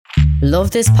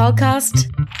Love this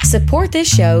podcast? Support this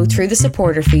show through the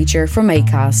supporter feature from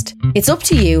Acast. It's up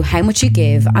to you how much you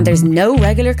give and there's no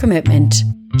regular commitment.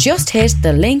 Just hit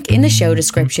the link in the show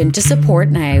description to support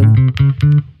now.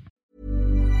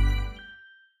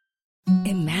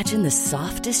 Imagine the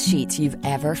softest sheets you've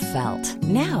ever felt.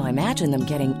 Now imagine them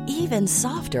getting even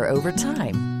softer over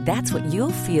time. That's what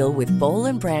you'll feel with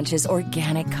Boll & Branch's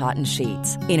organic cotton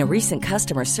sheets. In a recent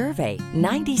customer survey,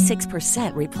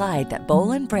 96% replied that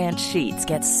Boll & Branch sheets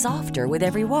get softer with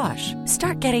every wash.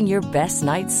 Start getting your best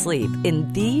night's sleep in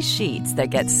these sheets that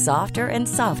get softer and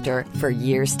softer for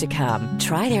years to come.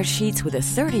 Try their sheets with a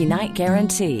 30-night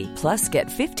guarantee. Plus, get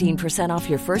 15% off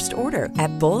your first order at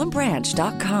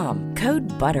bollandbranch.com. Code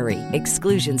BUTTERY.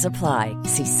 Exclusions apply.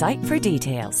 See site for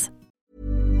details.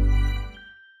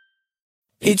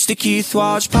 It's the Keith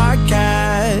Walsh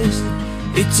Podcast.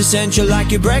 It's essential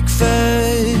like your breakfast.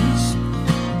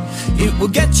 It will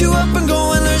get you up and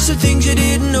going, learn some things you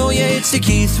didn't know. Yeah, it's the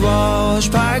Keith Walsh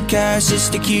Podcast. It's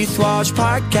the Keith Walsh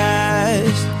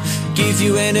Podcast. Give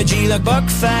you energy like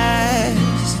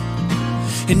Buckfast.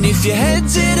 And if your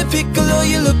head's in a pickle or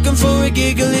you're looking for a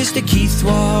giggle, it's the Keith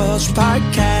Walsh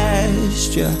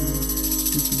Podcast. Yeah.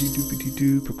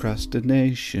 Doopity-doopity-doo,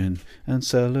 procrastination and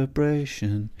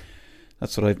celebration.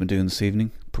 That's what I've been doing this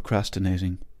evening,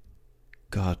 procrastinating.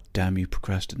 God damn you,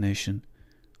 procrastination.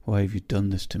 Why have you done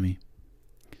this to me?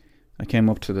 I came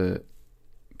up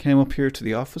here to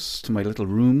the office, to my little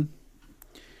room,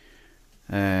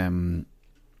 to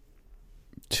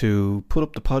put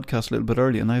up the podcast a little bit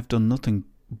early, and I've done nothing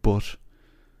but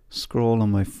scroll on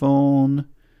my phone,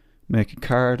 make a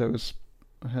card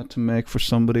I had to make for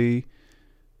somebody,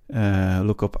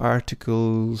 look up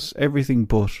articles, everything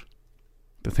but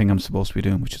the thing I'm supposed to be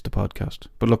doing, which is the podcast.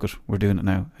 But look we're doing it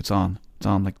now. It's on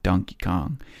like Donkey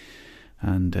Kong,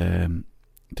 and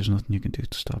there's nothing you can do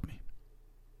to stop me.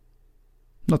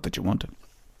 Not that you want it.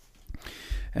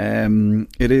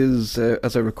 It is,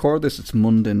 as I record this, it's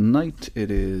Monday night.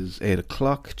 It is 8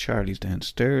 o'clock. Charlie's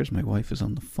downstairs. My wife is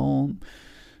on the phone.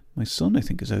 My son, I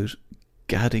think, is out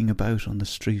gadding about on the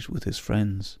street with his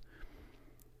friends.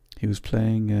 He was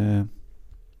playing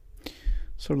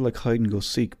sort of like hide and go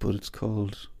seek, but it's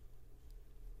called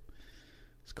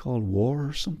War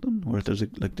or something, where there's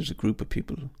a group of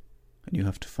people and you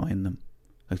have to find them.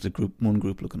 Like one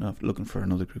group looking for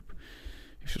another group.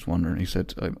 He was just wondering. He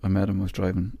said, I met him. I was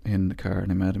driving in the car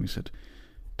and I met him. He said,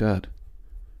 Dad,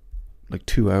 like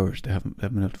 2 hours they haven't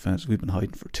been able to find us. We've been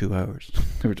hiding for 2 hours.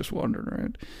 They were just wandering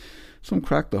around. Some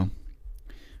crack though.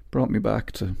 Brought me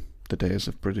back to the days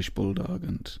of British Bulldog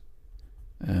and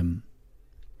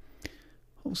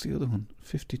what was the other one?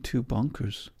 52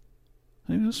 Bonkers.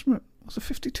 I mean, was it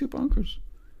 52 Bonkers?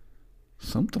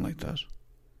 Something like that.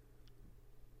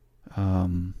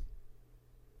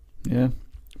 Yeah,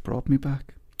 brought me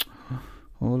back.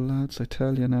 Oh lads, I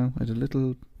tell you now, I had a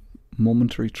little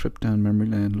momentary trip down memory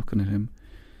lane looking at him.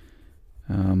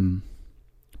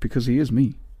 Because he is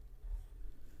me.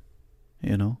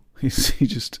 You know,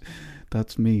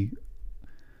 that's me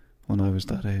when I was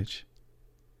that age.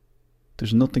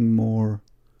 There's nothing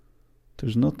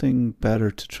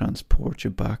better to transport you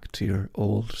back to your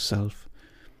old self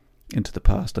into the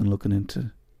past than looking into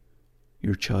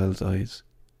your child's eyes.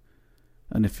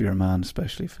 And if you're a man,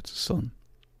 especially if it's a son.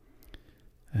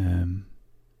 And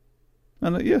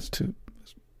yes, to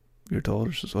your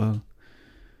daughters as well.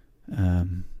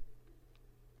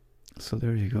 So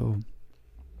there you go.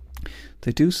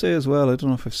 They do say as well, I don't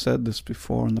know if I've said this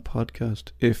before on the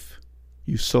podcast, if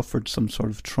you suffered some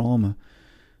sort of trauma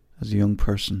as a young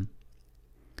person,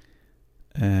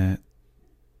 that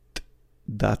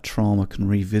trauma can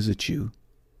revisit you.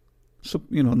 So,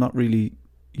 not really,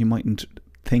 you mightn't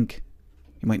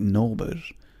know about it.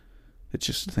 It's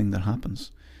just a thing that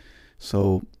happens.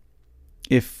 So,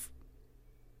 if,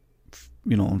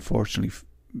 unfortunately,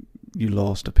 you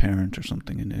lost a parent or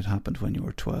something and it happened when you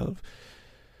were 12,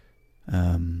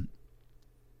 and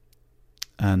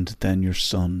then your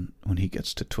son, when he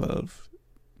gets to 12,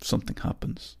 something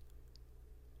happens.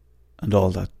 And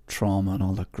all that trauma and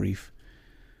all that grief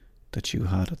that you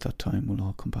had at that time will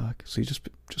all come back. So you just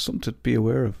something to be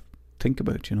aware of, think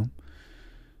about,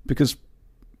 because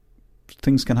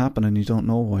things can happen and you don't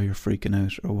know why you're freaking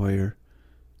out, or why you're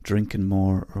drinking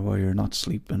more, or why you're not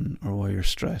sleeping, or why you're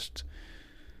stressed.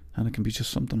 And it can be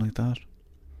just something like that.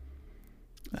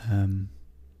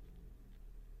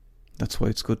 That's why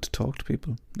it's good to talk to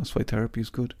people. That's why therapy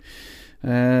is good.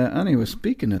 Anyway,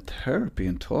 speaking of therapy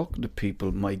and talking to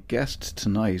people, my guest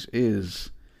tonight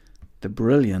is the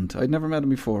brilliant, I'd never met him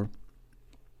before,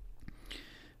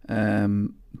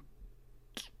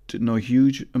 didn't know a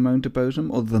huge amount about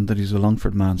him other than that he's a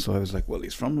Longford man. So I was like, well,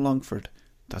 he's from Longford.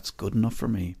 That's good enough for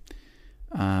me.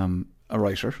 A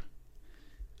writer.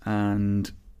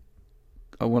 And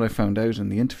what I found out in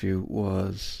the interview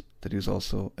was that he was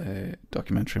also a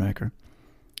documentary maker,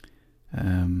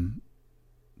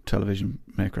 television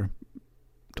maker,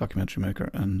 documentary maker,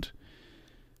 and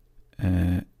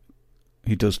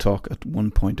he does talk at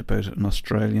one point about an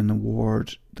Australian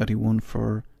award that he won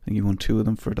for, I think he won 2 of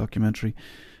them for a documentary,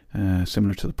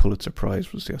 similar to the Pulitzer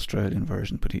Prize was the Australian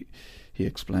version, but he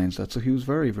explains that. So he was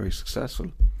very, very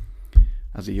successful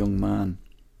as a young man.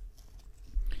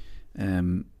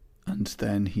 And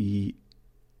then he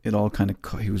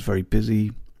was very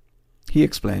busy. He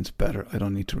explains better. I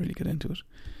don't need to really get into it.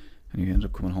 And he ended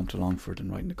up coming home to Longford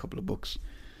and writing a couple of books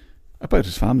about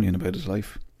his family and about his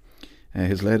life.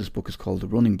 His latest book is called The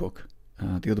Running Book.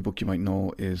 The other book you might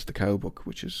know is The Cow Book,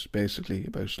 which is basically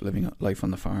about living life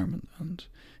on the farm and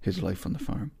his life on the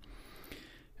farm.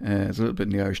 There's a little bit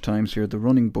in the Irish Times here. The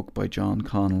Running Book by John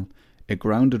Connell, a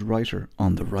grounded writer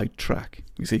on the right track.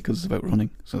 You see, because it's about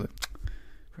running. So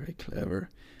very clever.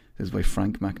 This is by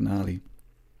Frank McNally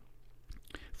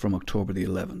from October the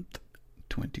 11th,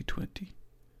 2020.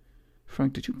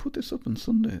 Frank, did you put this up on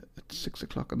Sunday at 6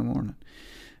 o'clock in the morning?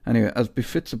 Anyway, as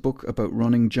befits a book about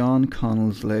running, John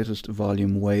Connell's latest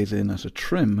volume weighs in at a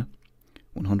trim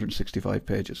 165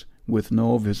 pages, with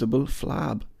no visible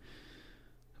flab.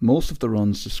 Most of the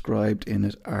runs described in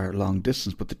it are long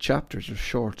distance, but the chapters are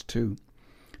short too.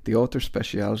 The author's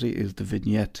speciality is the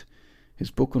vignette. His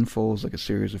book unfolds like a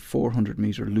series of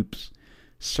 400-metre loops,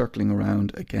 circling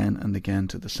around again and again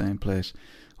to the same place,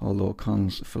 although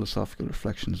Connell's philosophical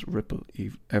reflections ripple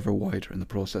ever wider in the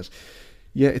process.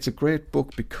 Yeah, it's a great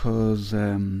book because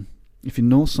if you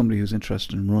know somebody who's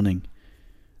interested in running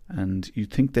and you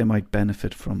think they might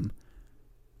benefit from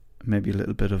maybe a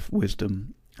little bit of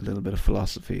wisdom, a little bit of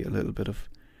philosophy, a little bit of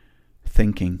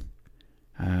thinking,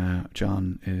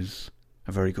 John is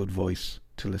a very good voice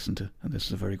to listen to, and this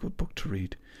is a very good book to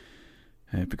read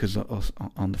because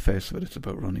on the face of it it's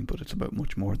about running, but it's about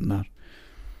much more than that.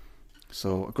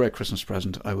 So a great Christmas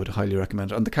present. I would highly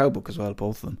recommend it. And the Cow Book as well,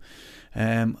 both of them.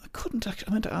 I couldn't actually,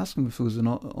 I meant to ask him if it was an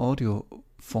audio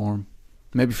form.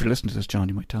 Maybe if you're listening to this, John,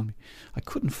 you might tell me. I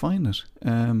couldn't find it.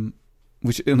 And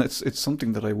it's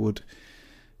something that I would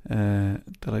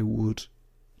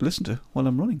listen to while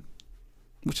I'm running,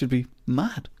 which would be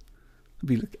mad. It'd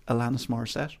be like Alanis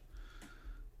Morissette.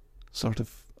 Sort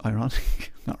of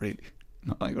ironic. Not really.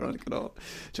 Not ironic at all.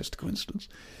 Just a coincidence.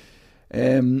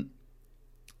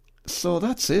 So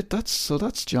that's it.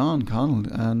 That's John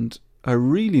Connell, and I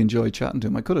really enjoyed chatting to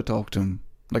him. I could have talked to him.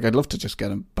 Like, I'd love to just get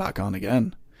him back on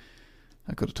again.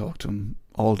 I could have talked to him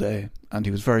all day, and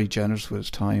he was very generous with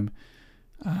his time.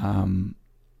 And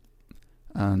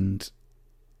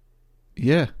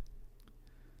yeah,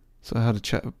 so I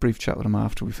had a brief chat with him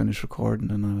after we finished recording,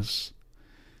 and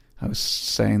I was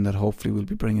saying that hopefully we'll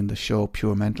be bringing the show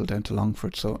Pure Mental down to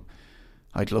Longford. So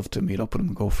I'd love to meet up with him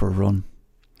and go for a run.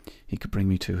 He could bring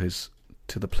me to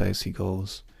the place he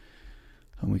goes,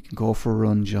 and we can go for a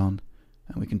run, John,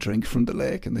 and we can drink from the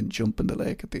lake and then jump in the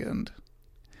lake at the end.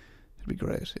 It'd be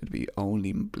great. It'd be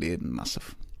only bleeding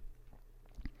massive.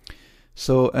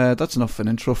 So that's enough of an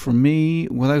intro from me.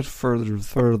 Without further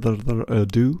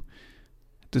ado,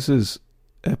 this is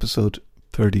episode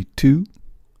 32.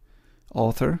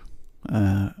 Author,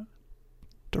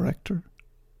 director,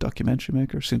 documentary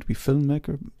maker, soon to be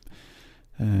filmmaker.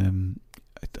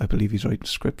 I believe he's writing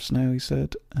scripts now, he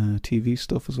said, TV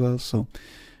stuff as well. So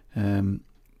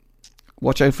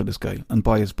watch out for this guy and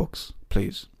buy his books,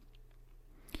 please.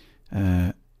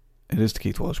 It is the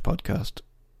Keith Walsh podcast,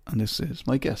 and this is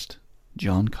my guest,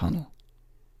 John Connell.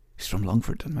 He's from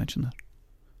Longford, did I mention that?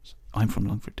 I'm from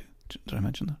Longford too. Did I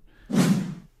mention that?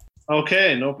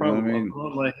 Okay, no problem. You know what I mean? I'll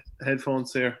put on my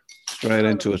headphones here. Straight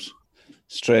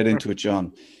into it,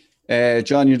 John.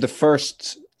 John, you're the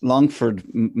first Longford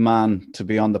man to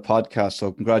be on the podcast,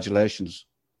 so congratulations.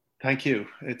 Thank you.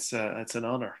 It's an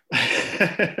honour.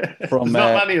 From There's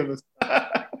not many of us.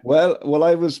 well,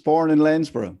 I was born in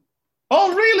Lanesborough.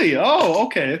 Oh, really? Oh,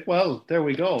 okay. Well, there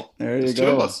we go. There's two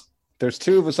of us. There's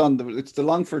two of us it's the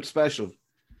Longford special.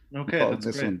 Okay, that's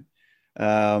this great.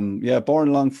 One. Born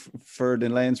in Longford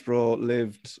in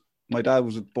Lanesborough. My dad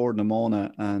was at Borden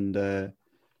Amona, and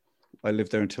I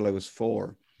lived there until I was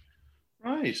 4.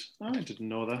 Right. I didn't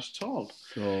know that at all.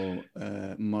 So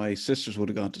my sisters would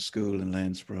have gone to school in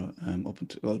Lanesborough up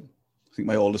until, well, I think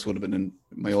my oldest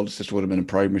sister would have been in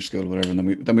primary school or whatever,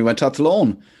 and then we went to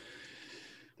Athlone.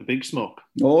 The big smoke.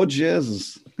 Oh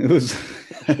Jesus. It was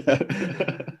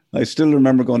I still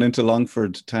remember going into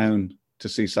Longford town to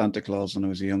see Santa Claus when I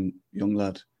was a young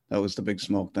lad. That was the big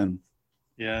smoke then.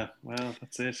 Yeah, well,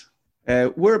 that's it.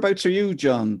 Whereabouts are you,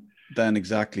 John, then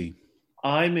exactly?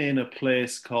 I'm in a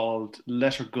place called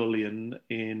Lettergullion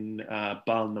in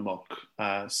Balnamuck.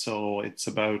 So it's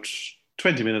about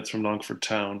 20 minutes from Longford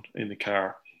town in the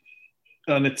car.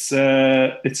 And it's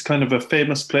kind of a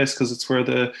famous place because it's where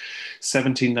the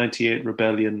 1798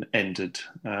 rebellion ended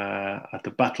at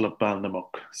the Battle of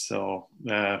Balnamuck. So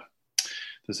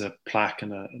there's a plaque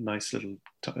and a nice little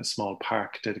small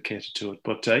park dedicated to it.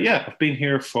 But yeah, I've been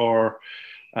here for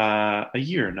a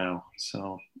year now,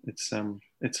 so it's home.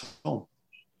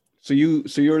 So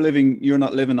you're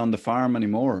not living on the farm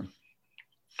anymore?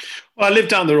 Well, I live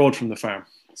down the road from the farm.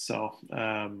 So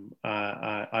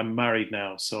I'm married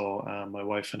now. So my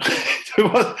wife and I,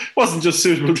 it wasn't just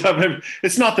suitable to have.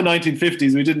 It's not the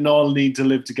 1950s. We didn't all need to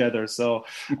live together. So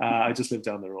I just live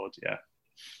down the road. Yeah.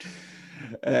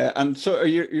 And so are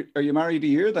you married a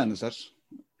year then? Is that?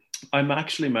 I'm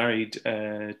actually married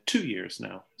 2 years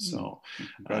now. So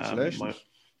congratulations.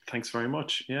 Thanks very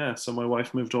much. Yeah. So my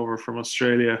wife moved over from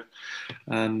Australia,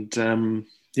 and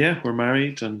yeah, we're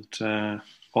married, and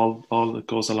all that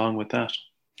goes along with that.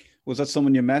 Was that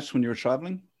someone you met when you were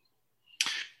traveling?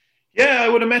 Yeah, I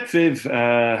would have met Viv.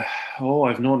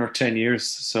 I've known her 10 years.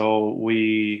 So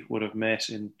we would have met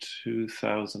in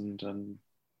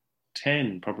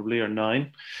 2010, probably, or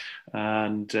 9,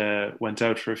 and went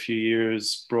out for a few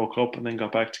years, broke up, and then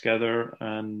got back together.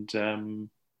 And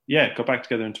got back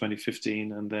together in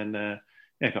 2015, and then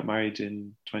got married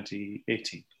in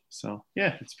 2018. So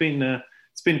yeah, it's been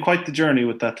quite the journey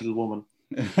with that little woman.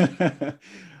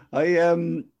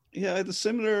 I had a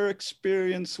similar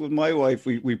experience with my wife.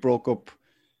 We broke up,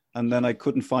 and then I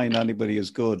couldn't find anybody as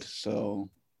good. So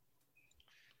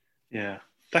yeah,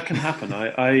 that can happen.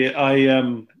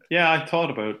 I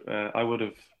thought about. I would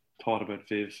have thought about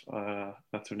Viv.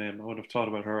 That's her name. I would have thought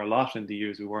about her a lot in the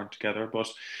years we weren't together.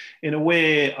 But in a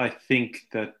way, I think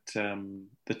that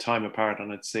the time apart,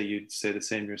 and I'd say you'd say the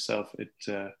same yourself. It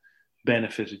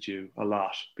benefited you a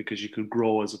lot because you could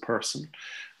grow as a person,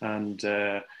 and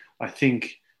I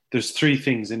think there's 3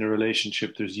 things in a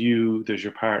relationship. There's you, there's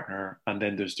your partner, and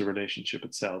then there's the relationship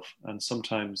itself. And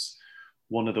sometimes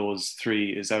one of those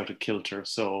 3 is out of kilter.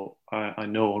 So I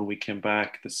know when we came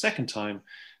back the second time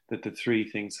that the 3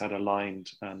 things had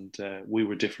aligned, and we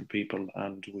were different people,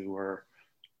 and we were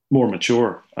more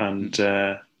mature, and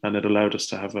it allowed us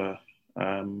to have a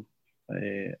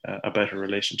better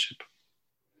relationship.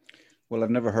 Well,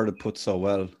 I've never heard it put so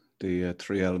well, the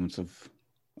 3 elements of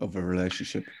a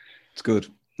relationship. It's good.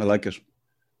 I like it.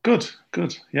 Good.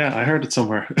 Yeah, I heard it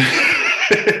somewhere.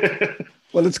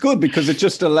 Well, it's good because it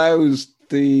just allows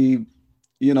I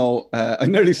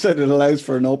nearly said it allows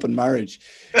for an open marriage.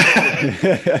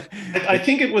 I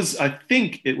think it was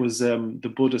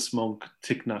the Buddhist monk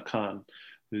Thich Nhat Hanh,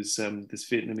 who's this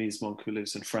Vietnamese monk who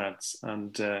lives in France,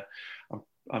 and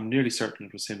I'm nearly certain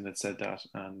it was him that said that.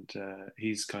 And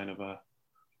he's kind of a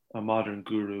modern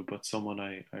guru, but someone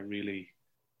I really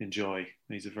enjoy.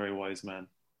 He's a very wise man.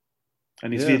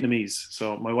 And he's Vietnamese.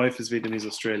 So my wife is Vietnamese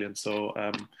Australian. So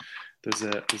there's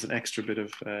an extra bit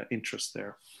of interest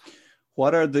there.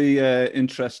 What are the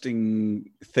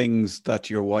interesting things that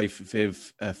your wife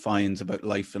Viv finds about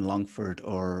life in Longford,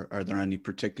 or are there any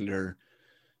particular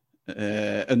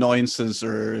annoyances,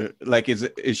 or like is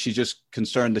she just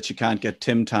concerned that she can't get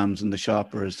Tim Tams in the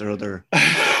shop, or is there other?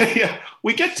 Yeah,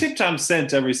 we get Tim Tams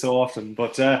sent every so often,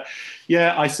 but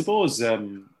I suppose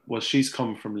she's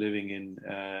come from living in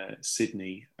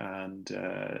Sydney and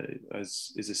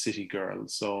is a city girl,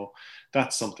 so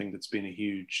that's something that's been a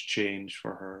huge change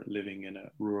for her, living in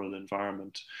a rural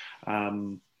environment.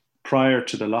 Prior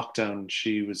to the lockdown,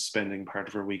 she was spending part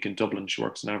of her week in Dublin. She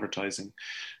works in advertising,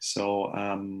 so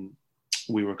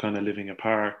we were kind of living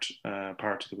apart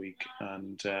part of the week,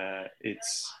 and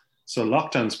so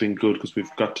lockdown's been good because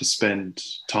we've got to spend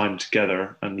time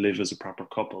together and live as a proper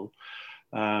couple.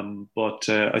 But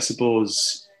I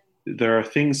suppose there are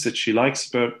things that she likes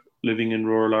about living in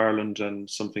rural Ireland and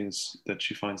some things that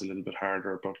she finds a little bit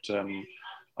harder. But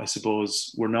I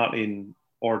suppose we're not in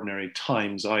ordinary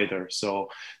times either. So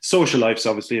social life's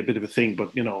obviously a bit of a thing,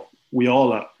 but we're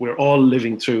all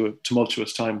living through a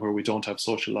tumultuous time where we don't have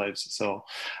social lives. So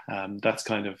that's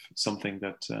kind of something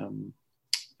that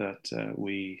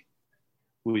we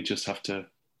just have to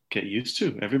get used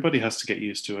to. Everybody has to get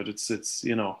used to it. It's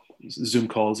Zoom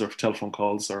calls or telephone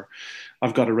calls, or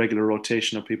I've got a regular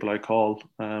rotation of people I call.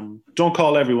 Don't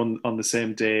call everyone on the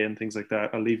same day and things like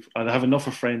that. I'll have enough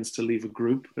of friends to leave a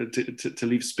group, to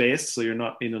leave space, so you're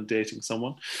not inundating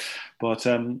someone. But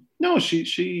no,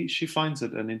 she finds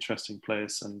it an interesting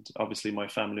place, and obviously my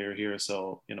family are here,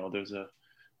 so there's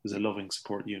a loving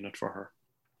support unit for her.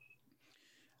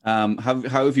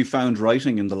 How have you found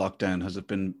writing in the lockdown? Has it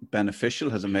been beneficial?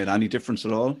 Has it made any difference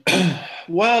at all?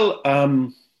 Well,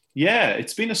 yeah,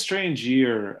 it's been a strange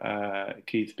year,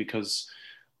 Keith, because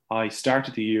I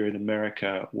started the year in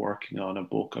America working on a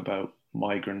book about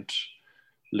migrant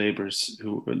laborers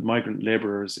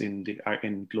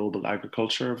in global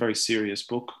agriculture, a very serious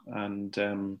book.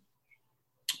 And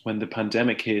when the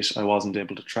pandemic hit, I wasn't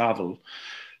able to travel,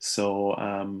 so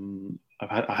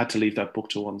I had to leave that book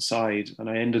to one side, and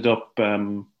I ended up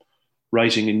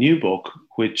writing a new book,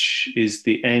 which is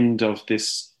the end of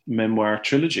this memoir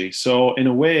trilogy. So in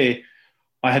a way,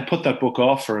 I had put that book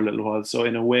off for a little while. So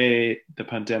in a way, the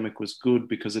pandemic was good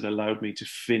because it allowed me to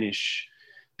finish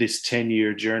this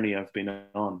 10-year journey I've been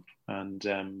on. And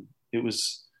it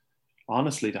was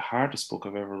honestly the hardest book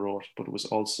I've ever wrote, but it was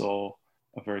also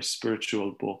a very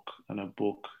spiritual book, and a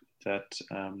book that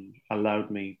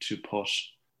allowed me to put,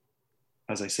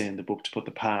 as I say in the book, to put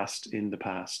the past in the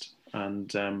past. And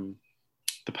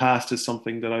the past is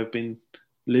something that I've been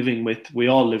living with. We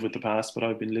all live with the past, but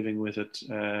I've been living with it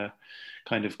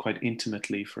kind of quite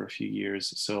intimately for a few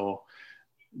years. So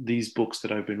these books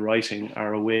that I've been writing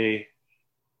are a way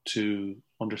to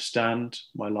understand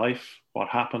my life, what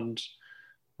happened,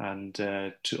 and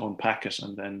to unpack it.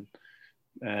 And then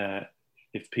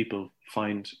if people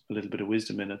find a little bit of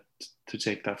wisdom in it, to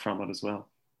take that from it as well.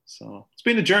 So it's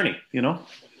been a journey,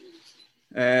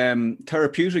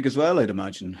 Therapeutic as well, I'd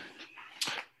imagine.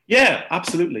 Yeah,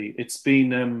 absolutely. It's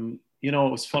been, it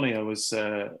was funny. It was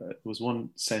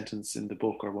one sentence in the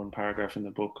book, or one paragraph in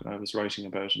the book I was writing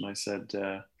about, and I said,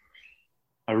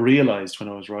 I realized when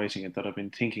I was writing it that I've been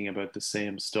thinking about the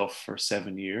same stuff for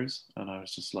 7 years. And I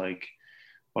was just like,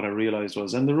 what I realized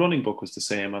was, and the running book was the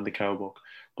same, and the cow book,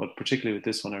 but particularly with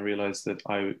this one, I realized that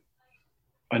I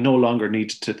no longer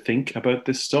needed to think about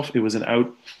this stuff. It was it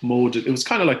was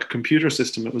kind of like a computer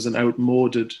system. It was an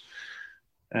outmoded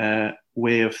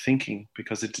way of thinking,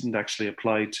 because it didn't actually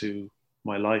apply to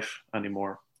my life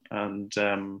anymore. And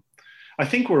I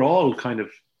think we're all kind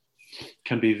of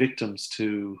can be victims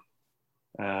to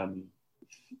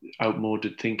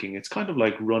outmoded thinking. It's kind of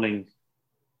like running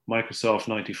Microsoft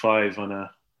 95 on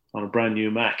a brand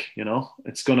new Mac.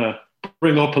 It's going to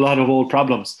bring up a lot of old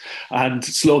problems and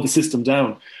slow the system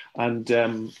down. And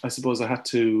I suppose I had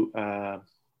to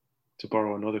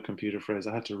borrow another computer phrase,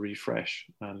 I had to refresh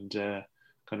and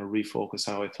kind of refocus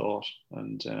how I thought.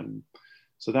 And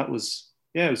so that was,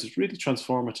 it was a really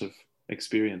transformative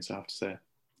experience, I have to say.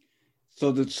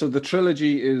 So the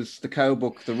trilogy is the cow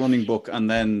book, the running book, and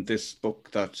then this book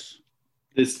that's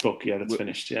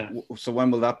finished. Yeah. So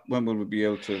when will we be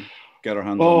able to get our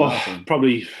hands on that?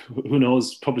 Probably, who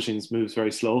knows? Publishing moves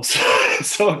very slow,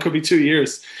 so it could be 2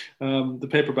 years. The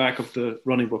paperback of the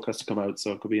running book has to come out,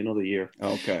 so it could be another year.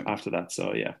 Okay. After that,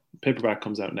 so yeah, paperback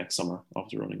comes out next summer of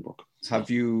the running book. So. Have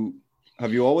you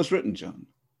always written, John?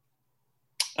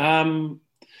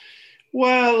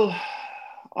 Well,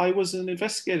 I was an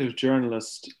investigative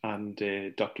journalist and a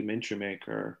documentary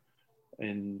maker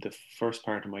in the first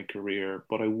part of my career,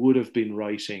 but I would have been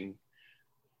writing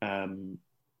to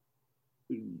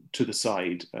the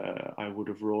side. I would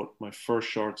have wrote my first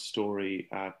short story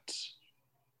at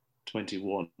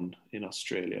 21 in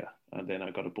Australia, and then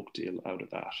I got a book deal out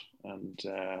of that. And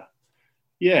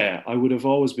I would have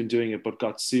always been doing it, but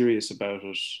got serious about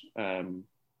it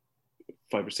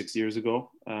 5 or 6 years ago,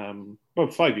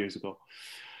 about 5 years ago,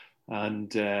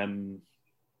 and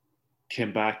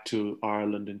came back to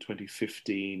Ireland in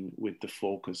 2015 with the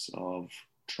focus of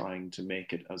trying to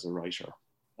make it as a writer.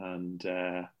 And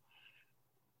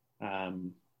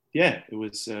it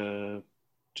was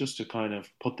just to kind of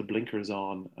put the blinkers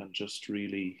on and just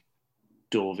really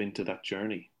dove into that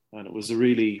journey. And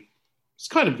it's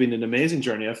kind of been an amazing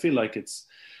journey. I feel like it's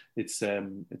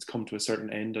come to a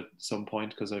certain end at some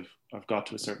point, because I've got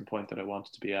to a certain point that I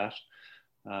wanted to be at.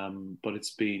 But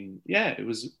it's been, it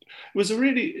was a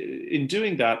really, in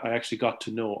doing that, I actually got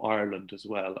to know Ireland as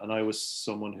well. And I was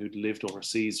someone who'd lived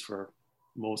overseas for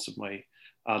most of my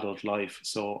adult life,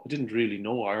 so I didn't really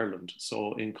know Ireland.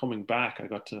 So in coming back, I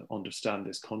got to understand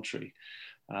this country,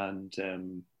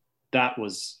 and that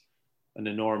was an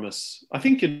enormous. I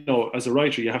think, as a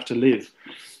writer, you have to live,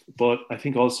 but I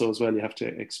think also as well you have to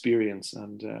experience.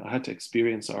 And I had to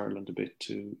experience Ireland a bit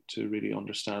to really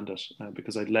understand it,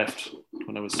 because I'd left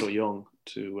when I was so young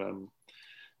to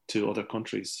other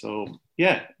countries. So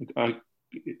yeah,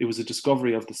 it was a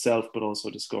discovery of the self, but also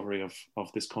a discovery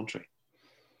of this country.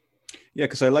 Yeah,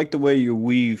 because I like the way you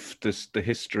weave the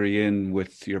history in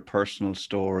with your personal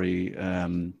story.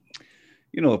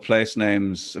 Place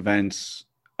names, events.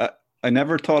 I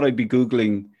never thought I'd be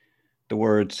Googling the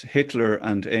words Hitler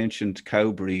and ancient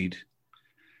cow breed.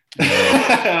 Oh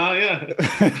yeah.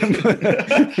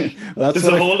 There's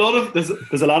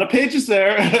a lot of pages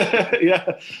there.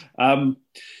 Yeah.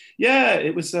 Yeah,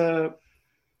 it was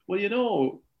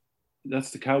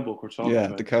that's the cow book we're talking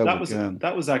about. The cow book.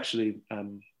 That was actually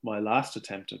my last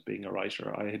attempt at being a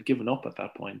writer. I had given up at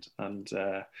that point, and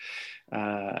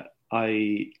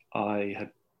I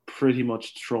had pretty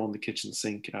much thrown the kitchen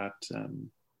sink at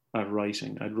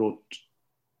writing. I'd wrote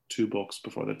 2 books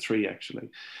before that, 3 actually,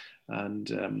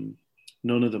 and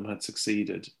none of them had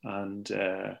succeeded, and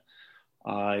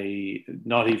I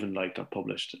not even got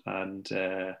published. And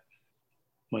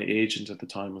my agent at the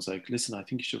time was like, "Listen, I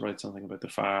think you should write something about the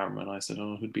farm." And I said,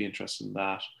 "Oh, who'd be interested in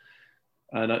that?"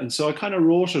 And so I kind of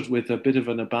wrote it with a bit of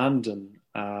an abandon.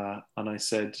 And I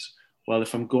said, "Well,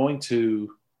 if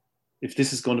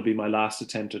this is going to be my last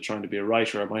attempt at trying to be a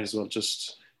writer, I might as well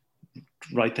just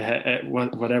write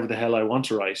whatever the hell I want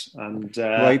to write." And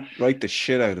write the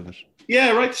shit out of it.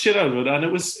 Yeah, write the shit out of it. And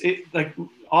it was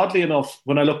oddly enough,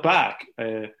 when I look back,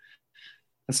 and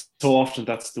so often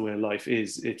that's the way life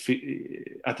is.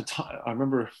 At the time, I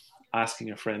remember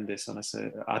asking a friend this, and I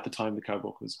said, at the time the cow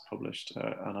book was published,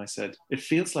 and I said, it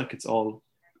feels like it's all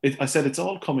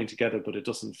coming together, but it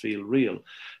doesn't feel real.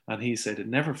 And he said, it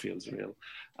never feels real.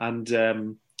 And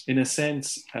in a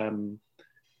sense,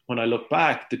 when I look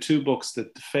back, the 2 books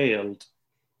that failed,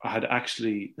 I had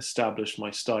actually established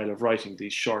my style of writing,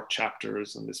 these short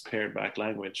chapters and this pared back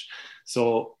language.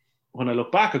 So when I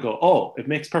look back, I go, oh, it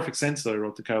makes perfect sense that I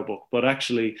wrote the cow book. But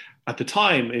actually, at the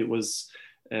time, it was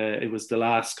the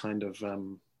last kind of,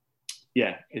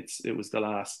 it was the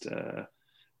last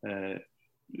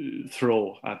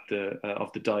throw at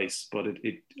of the dice. But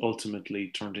it ultimately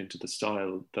turned into the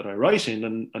style that I write in,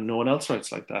 and no one else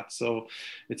writes like that. So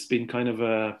it's been kind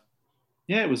of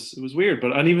it was weird.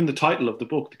 And even the title of the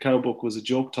book, the cow book, was a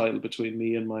joke title between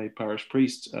me and my parish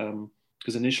priest.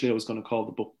 Because initially I was going to call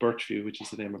the book Birchview, which is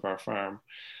the name of our farm,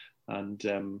 and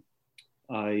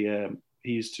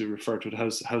he used to refer to it,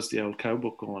 how's the old cow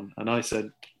book going? And I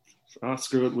said, oh,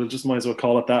 screw it, might as well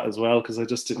call it that as well, because I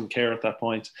just didn't care at that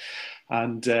point.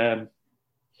 And but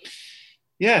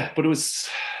it was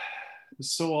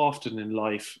so often in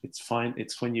life, it's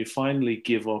when you finally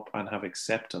give up and have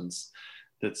acceptance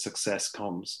that success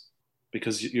comes,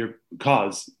 because you're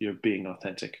being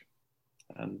authentic.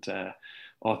 And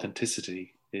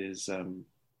authenticity is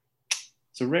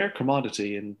it's a rare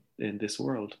commodity in this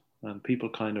world, and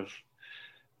people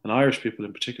and Irish people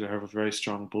in particular have a very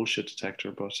strong bullshit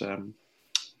detector, but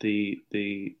they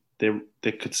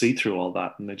could see through all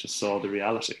that, and they just saw the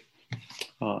reality.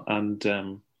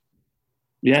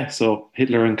 So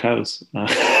Hitler and cows.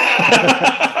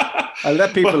 I'll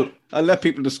let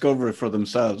people discover it for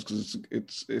themselves, because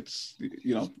it's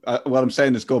what I'm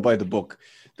saying is go buy the book,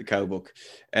 the cow book,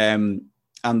 and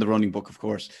the running book, of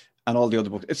course, and all the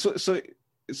other books. So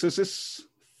is this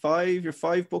 5? You're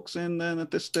 5 books in then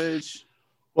at this stage?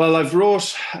 Well, I've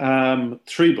wrote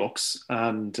 3 books,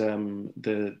 and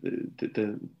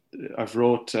I've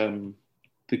wrote The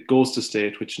Ghost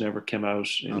Estate, which never came out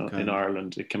in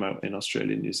Ireland. It came out in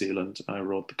Australia and New Zealand. I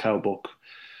wrote the cow book,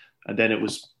 and then it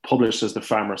was published as The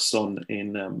Farmer's Son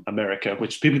in America,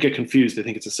 which people get confused. They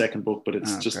think it's a second book, but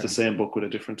it's just the same book with a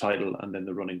different title, and then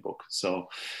the running book. So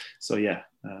yeah,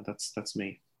 that's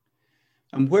me.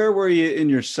 And where were you in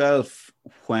yourself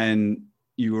when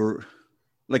you were,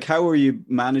 how were you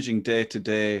managing day to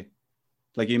day?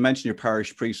 Like you mentioned your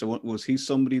parish priest. So was he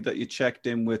somebody that you checked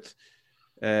in with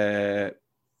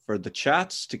for the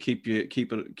chats to keep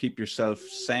yourself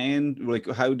sane?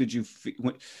 How did you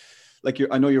feel?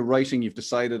 I know you're writing, you've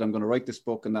decided I'm going to write this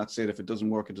book and that's it. If it doesn't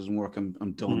work, it doesn't work.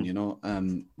 I'm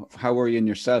done, How were you in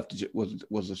yourself? Were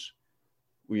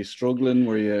you struggling?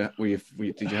 Did you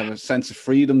have a sense of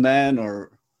freedom then,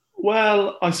 or?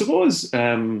 Well, I suppose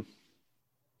I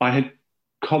had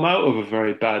come out of a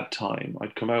very bad time.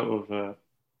 I'd come out of a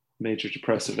major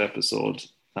depressive episode,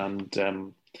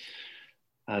 and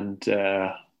I'd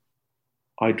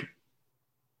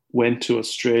went to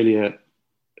Australia.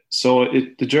 So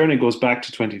the journey goes back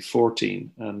to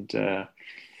 2014, and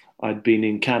I'd been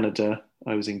in Canada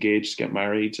I was engaged to get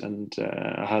married, and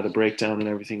I had a breakdown, and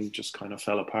everything just kind of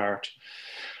fell apart.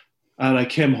 And I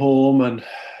came home and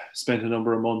spent a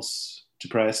number of months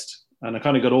depressed, and I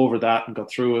kind of got over that and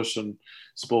got through it, and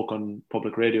spoke on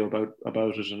public radio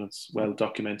about it, and it's well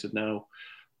documented now.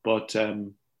 But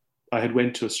I had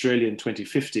went to Australia in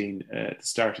 2015 at the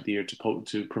start of the year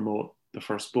to promote the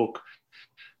first book.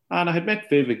 And I had met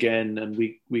Viv again, and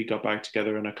we got back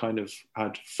together, and I kind of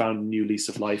had found a new lease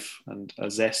of life and a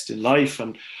zest in life.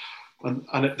 And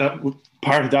that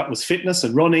part of that was fitness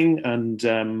and running. And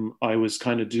I was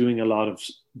kind of doing a lot of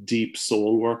deep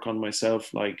soul work on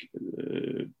myself. Like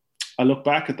I look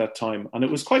back at that time, and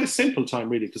it was quite a simple time,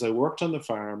 really, because I worked on the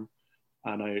farm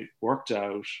and I worked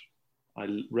out. I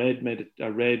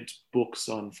read books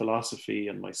on philosophy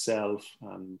and myself,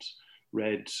 and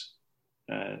read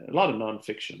a lot of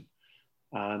nonfiction,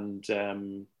 and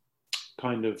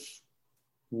kind of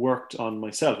worked on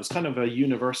myself. It was kind of a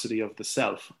university of the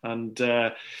self. And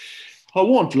I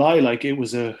won't lie, like, it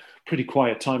was a pretty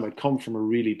quiet time. I'd come from a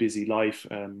really busy life.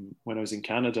 When I was in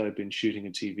Canada, I'd been shooting a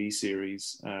TV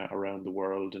series around the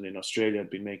world, and in Australia, I'd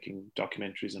been making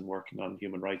documentaries and working on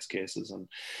human rights cases. And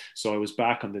so I was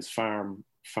back on this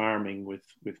farming with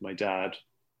my dad,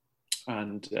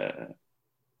 and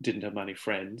didn't have many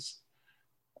friends.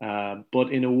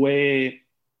 But in a way,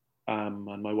 and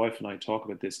my wife and I talk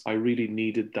about this, I really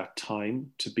needed that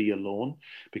time to be alone,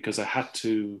 because I had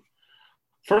to,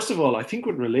 first of all, I think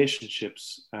with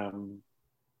relationships, a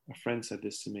friend said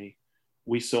this to me,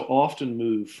 we so often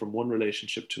move from one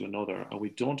relationship to another, and we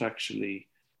don't actually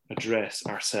address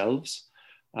ourselves.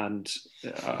 And,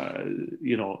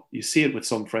 you see it with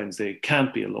some friends, they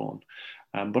can't be alone.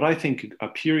 But I think a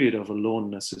period of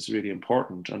aloneness is really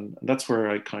important. And that's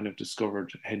where I kind of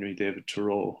discovered Henry David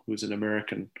Thoreau, who's an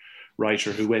American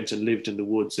writer who went and lived in the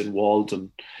woods in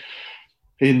Walden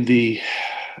in the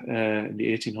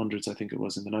 1800s, I think it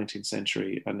was, in the 19th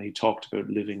century. And he talked about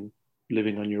living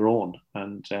on your own.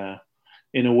 And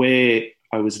in a way,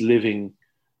 I was living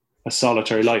a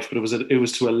solitary life, but it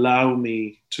was to allow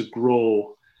me to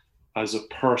grow as a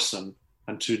person,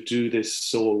 and to do this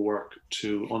soul work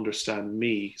to understand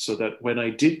me, so that when I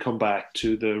did come back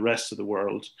to the rest of the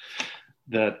world,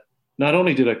 that not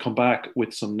only did I come back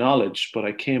with some knowledge, but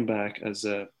I came back as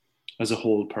a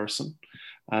whole person.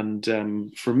 And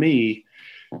for me,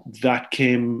 that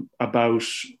came about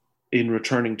in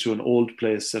returning to an old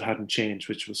place that hadn't changed,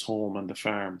 which was home and the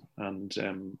farm.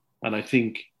 And I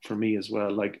think for me as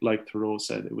well, like Thoreau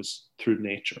said, it was through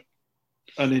nature.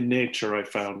 And in nature, I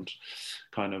found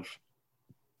kind of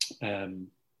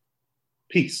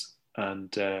peace,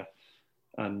 and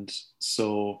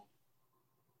so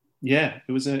it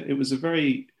was a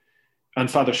very, and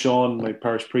Father Sean, my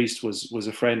parish priest, was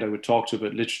a friend I would talk to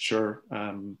about literature,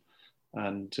 other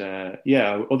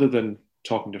than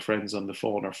talking to friends on the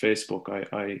phone or Facebook,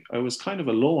 I was kind of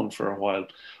alone for a while,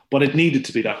 but it needed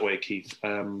to be that way, Keith,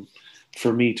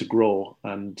 for me to grow.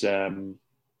 And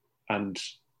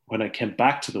when I came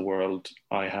back to the world,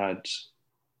 I had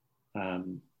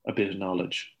a bit of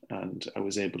knowledge, and I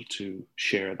was able to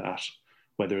share that,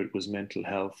 whether it was mental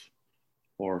health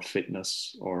or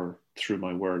fitness or through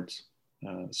my words.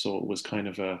 So it was kind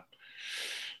of a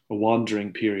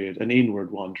wandering period, an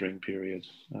inward wandering period,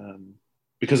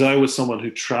 because I was someone who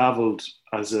traveled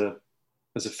as a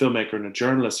filmmaker and a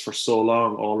journalist for so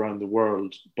long all around the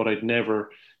world, but I'd never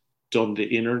done the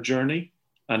inner journey.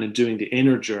 And in doing the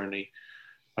inner journey,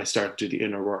 I started to do the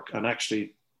inner work. And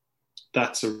actually,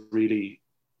 that's a really,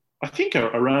 I think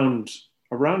around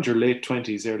your late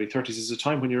 20s, early 30s is a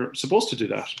time when you're supposed to do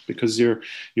that, because you're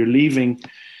leaving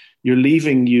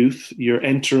youth, you're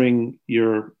entering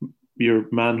your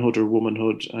manhood or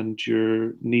womanhood, and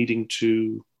you're needing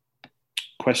to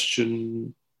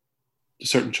question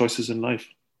certain choices in life.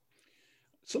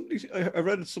 I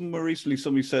read it somewhere recently.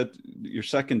 Somebody said your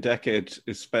second decade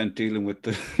is spent dealing with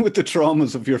the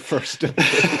traumas of your first decade.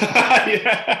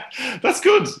 Yeah, that's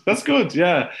good.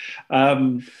 Yeah,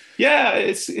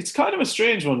 it's kind of a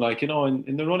strange one. Like, in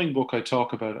the running book, I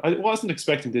talk about it. I wasn't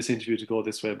expecting this interview to go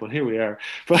this way, but here we are.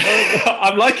 But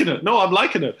I'm liking it. No, I'm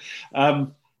liking it.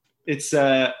 It's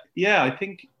I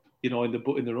think in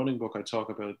the running book, I talk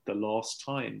about the lost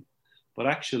time, but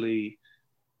actually,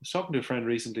 I was talking to a friend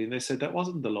recently, and they said that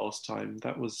wasn't the lost time.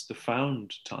 That was the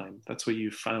found time. That's where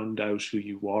you found out who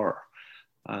you were.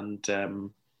 And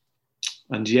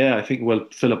I think, well,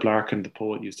 Philip Larkin, the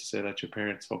poet, used to say that your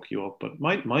parents fuck you up, but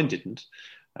mine didn't.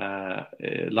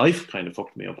 Life kind of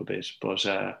fucked me up a bit, but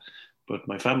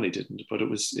my family didn't. But it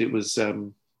was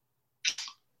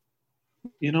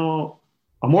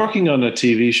I'm working on a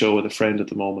TV show with a friend at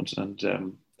the moment, and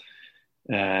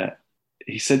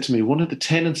he said to me, one of the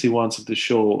tenets he wants of the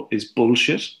show is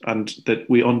bullshit, and that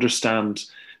we understand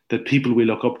that people we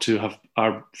look up to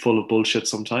are full of bullshit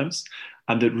sometimes,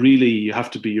 and that really you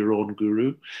have to be your own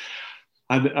guru.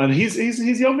 And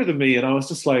he's younger than me, and I was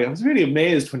just like, I was really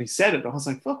amazed when he said it. I was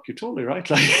like, "Fuck, you're totally right."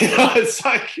 Like, it's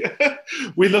like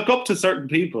we look up to certain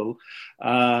people,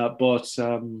 but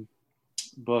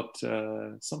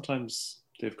sometimes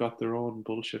they've got their own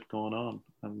bullshit going on,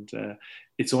 and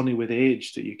it's only with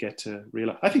age that you get to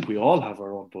realize. I think we all have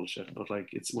our own bullshit, but like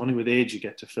it's only with age you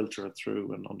get to filter it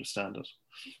through and understand it.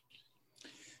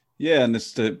 Yeah, and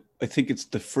I think it's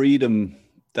the freedom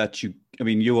that you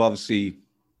obviously.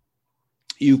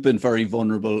 You've been very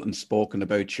vulnerable and spoken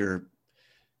about your,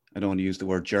 I don't want to use the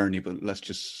word journey, but let's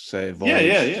just say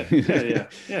voyage. Yeah.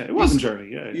 It was a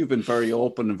journey. Yeah. You've been very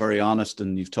open and very honest,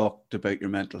 and you've talked about your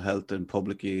mental health and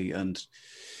publicly. And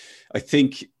I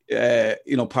think,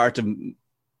 part of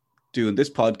doing this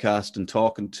podcast and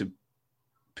talking to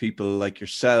people like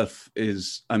yourself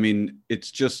is,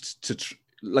 it's just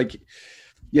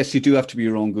yes, you do have to be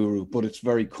your own guru, but it's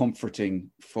very comforting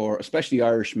for especially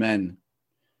Irish men.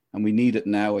 And we need it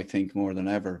now, I think, more than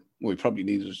ever. Well, we probably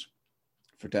needed it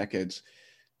for decades.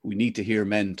 We need to hear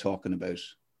men talking about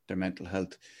their mental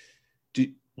health.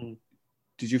 Did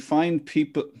you find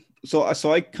people? So I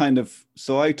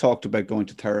talked about going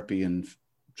to therapy and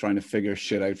trying to figure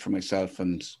shit out for myself,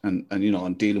 and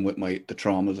dealing with the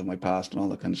traumas of my past and all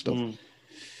that kind of stuff.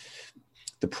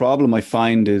 The problem I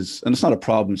find is, and it's not a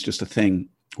problem, it's just a thing,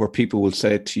 where people will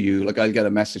say to you, like I'll get a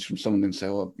message from someone and say,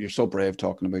 "Oh, you're so brave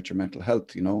talking about your mental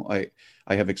health.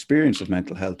 I have experience of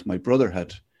mental health. My brother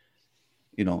had,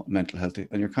 mental health."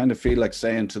 And you kind of feel like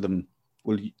saying to them,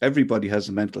 "Well, everybody has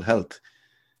a mental health."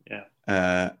 Yeah.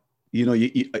 I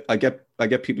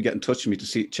get people get in touch with me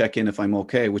to check in if I'm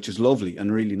okay, which is lovely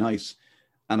and really nice.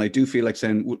 And I do feel like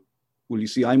saying, "Well, you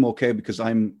see, I'm okay because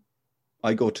I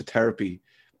go to therapy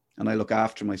and I look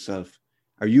after myself.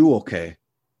 Are you okay?"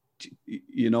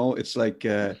 It's like,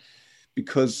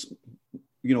 because,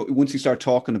 once you start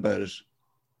talking about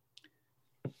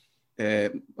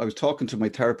it, I was talking to my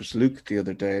therapist, Luke, the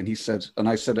other day, and he said, and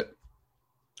I said,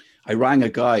 I rang a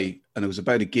guy and it was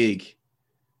about a gig,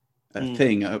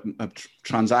 thing, a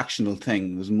transactional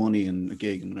thing. It was money and a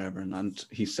gig and whatever. And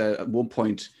he said, at one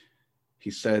point,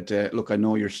 he said, "Look, I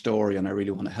know your story and I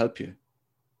really want to help you."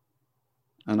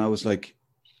 And I was like,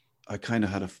 I kind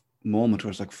of had a moment where I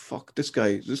was like, fuck, this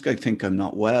guy think I'm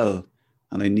not well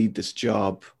and I need this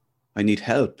job, I need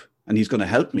help, and he's going to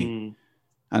help me.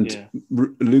 And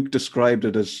Luke described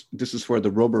it as, this is where the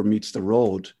rubber meets the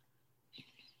road,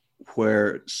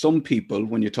 where some people,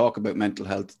 when you talk about mental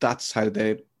health, that's how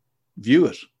they view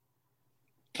it.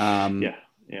 And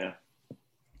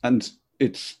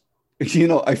it's,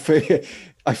 I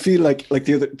feel like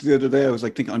the other day I was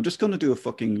like thinking, I'm just going to do a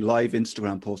fucking live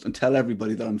Instagram post and tell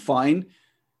everybody that I'm fine.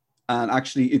 And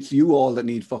actually, it's you all that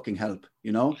need fucking help,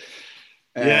 I know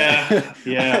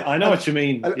what you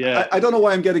mean. I don't know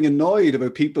why I'm getting annoyed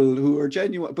about people who are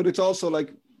genuine, but it's also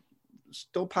like,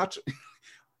 don't patch.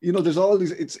 There's all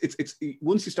these. It's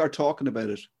once you start talking about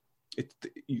it,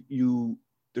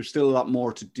 there's still a lot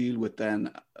more to deal with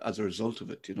then as a result of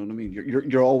it. You know what I mean?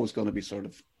 You're always going to be sort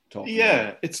of talking.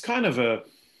 Yeah, it's kind of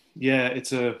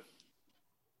it's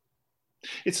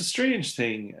a strange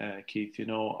thing, Keith.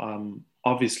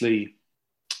 Obviously,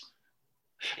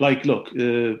 like, look,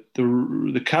 the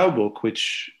Cow Book,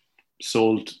 which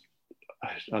sold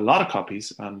a lot of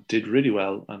copies and did really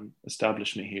well and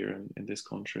established me here in this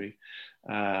country,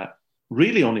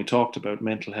 really only talked about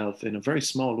mental health in a very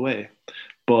small way.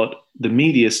 But the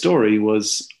media story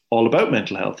was all about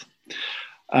mental health.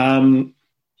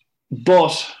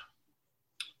 But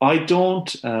I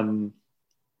don't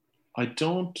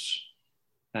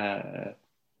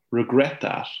regret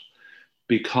that,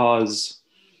 because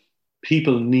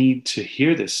people need to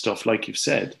hear this stuff, like you've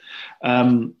said.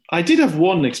 I did have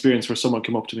one experience where someone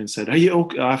came up to me and said, "Are you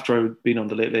okay?" After I'd been on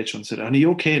the Late Late Show, and said, "Are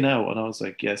you okay now?" And I was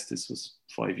like, "Yes, this was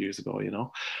 5 years ago,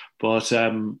 But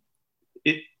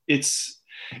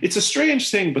it's a strange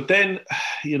thing. But then,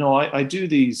 I do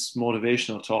these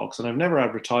motivational talks, and I've never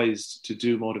advertised to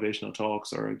do motivational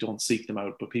talks, or I don't seek them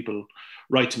out, but people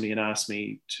write to me and ask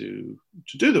me to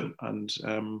do them. And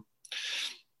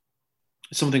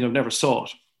it's something I've never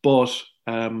sought. But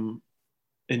in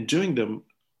doing them,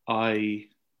 I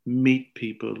meet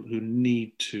people who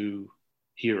need to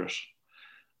hear it.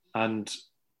 And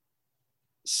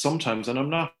sometimes,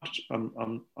 and I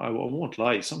won't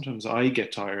lie, sometimes I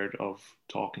get tired of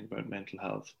talking about mental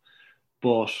health.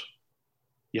 But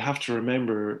you have to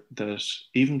remember that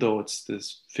even though it's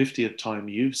this 50th time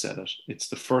you've said it, it's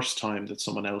the first time that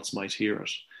someone else might hear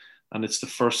it. and it's the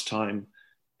first time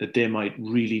that they might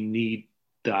really need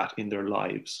that in their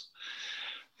lives.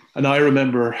 And I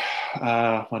remember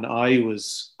when I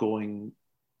was going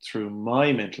through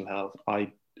my mental health,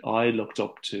 I looked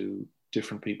up to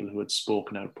different people who had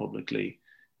spoken out publicly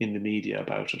in the media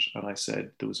about it. And I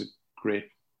said there was a great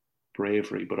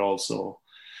bravery, but also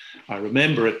I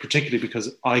remember it particularly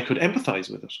because I could empathize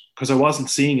with it because I wasn't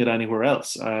seeing it anywhere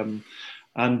else. And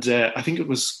I think it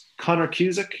was Connor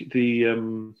Cusack,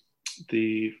 the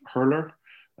hurler,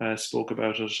 spoke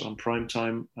about it on prime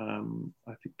time.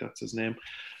 I think that's his name.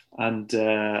 And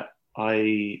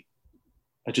I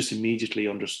just immediately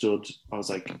understood. I was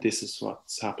like, this is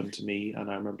what's happened to me.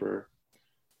 And I remember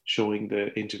showing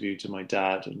the interview to my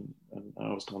dad, and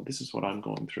I was going, this is what I'm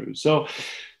going through. So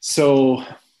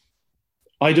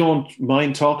I don't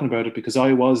mind talking about it because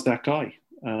I was that guy.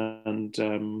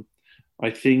 And I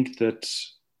think that,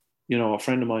 a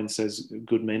friend of mine says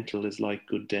good mental is like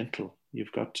good dental.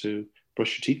 You've got to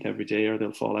brush your teeth every day or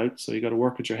they'll fall out. So you got to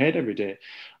work with your head every day.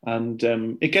 And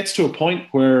it gets to a point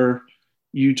where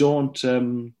you don't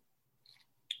have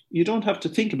to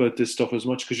think about this stuff as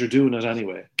much because you're doing it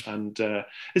anyway. And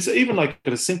it's even like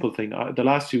a simple thing. The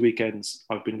last few weekends,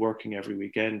 I've been working every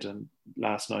weekend. And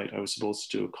last night I was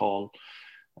supposed to do a call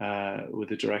with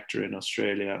the director in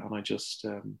Australia. And I just,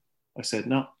 I said,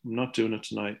 no, I'm not doing it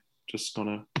tonight.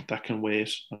 That can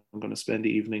wait. I'm going to spend the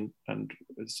evening and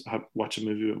watch a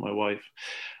movie with my wife.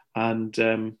 And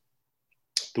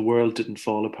the world didn't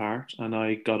fall apart. And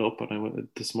I got up and I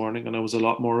went this morning and I was a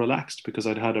lot more relaxed because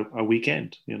I'd had a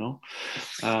weekend, and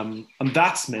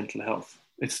that's mental health.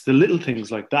 It's the little things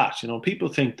like that. People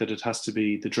think that it has to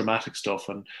be the dramatic stuff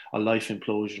and a life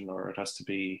implosion, or it has to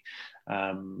be,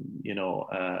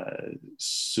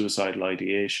 suicidal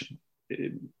ideation.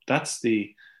 That's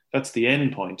the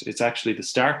end point. It's actually the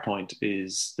start point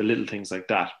is the little things like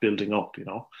that building up,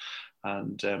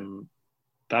 and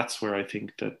that's where I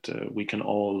think that we can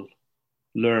all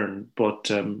learn. But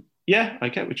yeah, I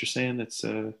get what you're saying. It's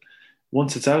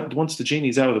once the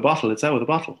genie's out of the bottle, it's out of the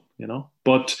bottle,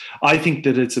 But I think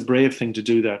that it's a brave thing to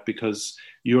do that because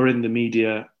you're in the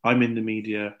media, I'm in the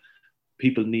media.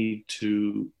 People need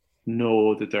to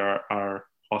know that there are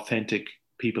authentic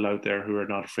people out there who are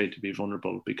not afraid to be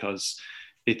vulnerable, because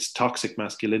it's toxic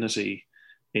masculinity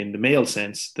in the male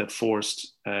sense that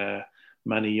forced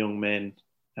many young men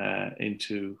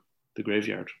into the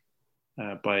graveyard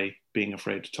by being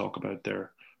afraid to talk about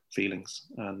their feelings.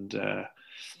 And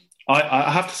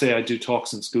I have to say, I do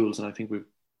talks in schools, and I think we've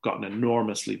gotten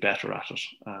enormously better at it,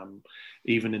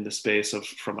 even in the space of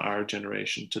from our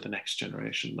generation to the next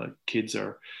generation. Like kids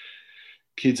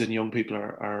and young people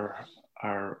are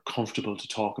comfortable to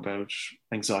talk about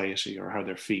anxiety or how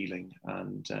they're feeling.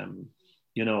 And,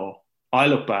 I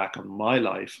look back on my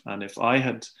life, and if I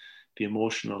had the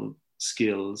emotional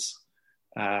skills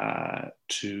to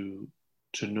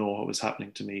know what was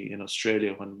happening to me in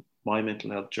Australia when my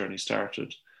mental health journey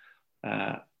started,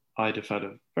 I'd have had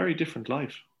a very different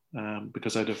life.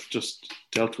 Because I'd have just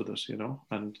dealt with it,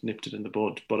 and nipped it in the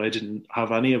bud. But I didn't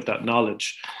have any of that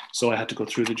knowledge, so I had to go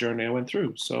through the journey I went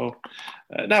through. So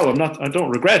now I don't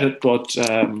regret it, but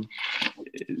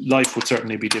life would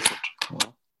certainly be different.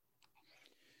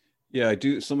 Yeah, I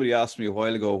do. Somebody asked me a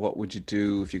while ago, what would you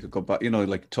do if you could go back,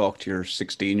 like talk to your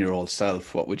 16-year-old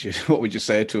self? What would you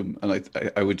say to him? And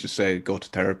I would just say, go to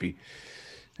therapy.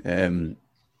 And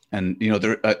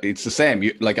it's the same.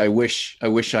 I wish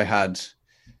I had.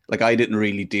 Like, I didn't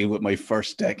really deal with my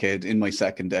first decade. In my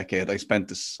second decade, I spent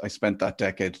that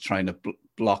decade trying to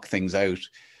block things out.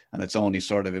 And it's only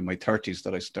sort of in my 30s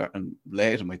that I start, and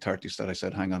late in my 30s that I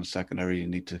said, hang on a second, I really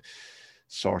need to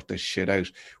sort this shit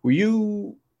out. Were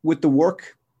you, with the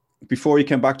work, before you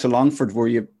came back to Longford, were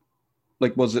you,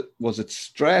 like, was it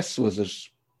stress? Were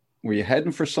you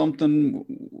heading for something?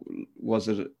 Was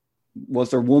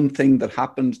there one thing that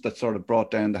happened that sort of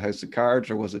brought down the house of cards,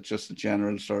 or was it just a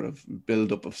general sort of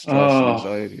build-up of stress and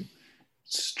anxiety?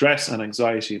 Stress and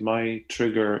anxiety. My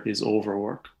trigger is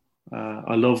overwork.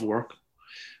 I love work.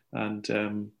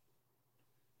 And,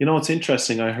 it's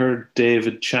interesting. I heard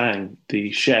David Chang,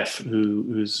 the chef,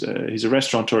 he's a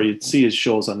restaurateur. You'd see his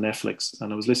shows on Netflix.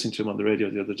 And I was listening to him on the radio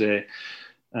the other day,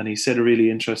 and he said a really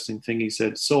interesting thing. He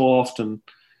said, so often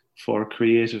for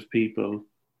creative people,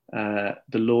 the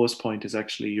lowest point is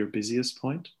actually your busiest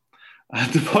point.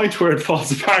 And the point where it falls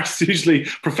apart is usually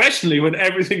professionally when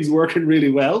everything's working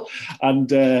really well. And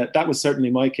that was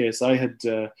certainly my case. I had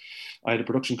a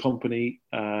production company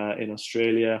in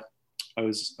Australia.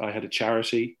 I had a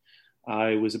charity.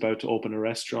 I was about to open a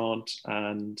restaurant,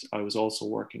 and I was also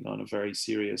working on a very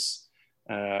serious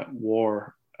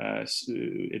war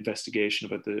investigation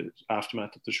about the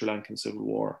aftermath of the Sri Lankan Civil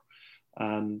War.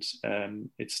 And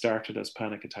it started as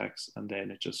panic attacks, and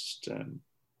then it just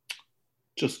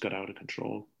got out of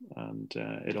control, and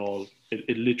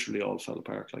it literally all fell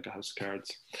apart like a house of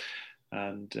cards.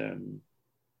 And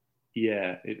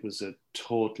it was a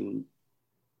total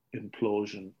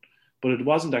implosion. But it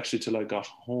wasn't actually till I got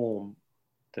home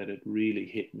that it really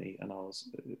hit me, and I was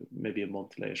maybe a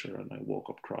month later, and I woke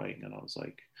up crying, and I was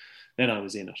like, then I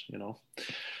was in it, you know.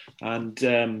 And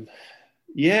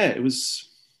it was,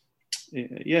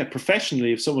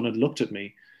 professionally, if someone had looked at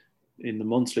me in the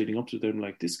months leading up to it, I'm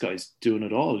like, this guy's doing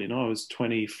it all, you know. I was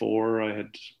 24, I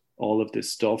had all of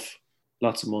this stuff,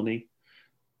 lots of money,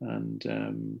 and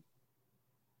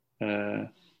I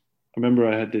remember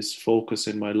I had this focus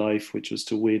in my life, which was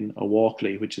to win a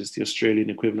Walkley, which is the Australian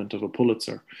equivalent of a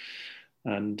Pulitzer.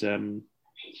 And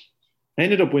I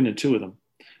ended up winning 2 of them.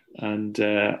 And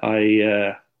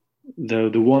the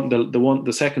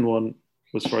second one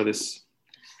was for this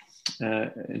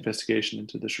investigation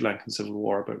into the Sri Lankan Civil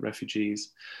War about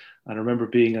refugees. And I remember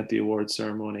being at the award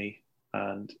ceremony,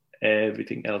 and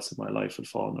everything else in my life had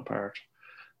fallen apart.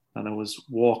 And I was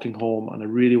walking home, and I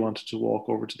really wanted to walk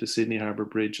over to the Sydney Harbour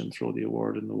Bridge and throw the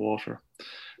award in the water.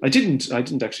 I didn't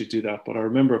actually do that, but I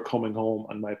remember coming home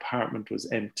and my apartment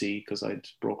was empty because I'd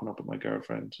broken up with my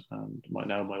girlfriend and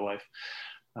my wife,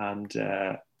 and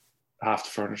half the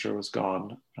furniture was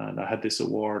gone, and I had this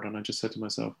award, and I just said to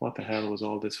myself, what the hell was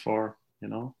all this for? You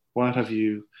know, why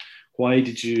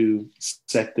did you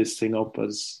set this thing up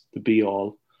as the be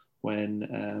all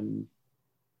when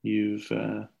you've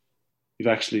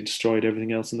actually destroyed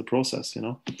everything else in the process, you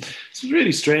know? It's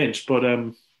really strange, but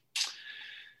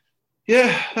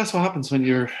that's what happens when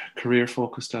you're career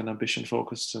focused and ambition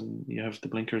focused, and you have the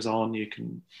blinkers on. You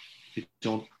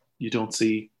don't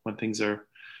see when things are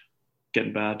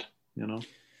getting bad, you know?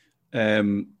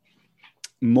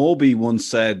 Moby once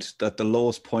said that the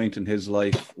lowest point in his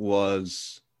life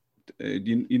was,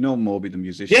 you know Moby the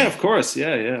musician? Yeah, of course.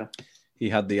 Yeah. He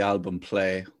had the album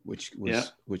Play, which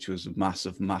was a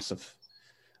massive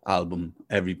album.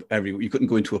 Every you couldn't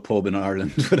go into a pub in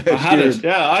Ireland without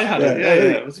I had it.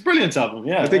 It was a brilliant album.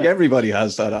 Yeah, I think everybody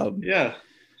has that album. Yeah.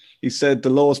 He said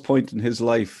the lowest point in his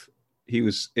life, he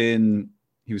was staying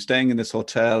in this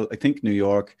hotel, I think New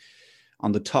York.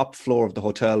 On the top floor of the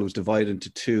hotel was divided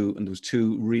into 2, and there was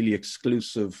 2 really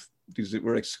exclusive. These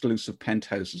were exclusive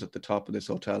penthouses at the top of this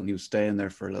hotel, and he was staying there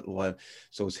for a little while.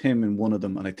 So it was him in one of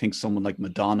them, and I think someone like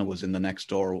Madonna was in the next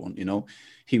door one. You know,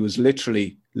 he was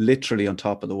literally on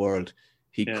top of the world.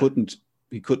 They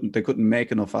couldn't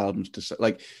make enough albums to say,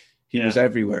 like, he was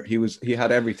everywhere. He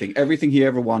had everything he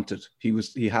ever wanted.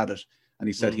 He had it, and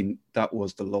he said that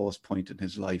was the lowest point in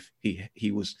his life. He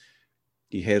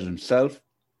hated himself.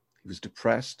 He was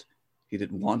depressed. He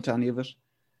didn't want any of it.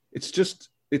 It's just.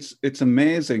 It's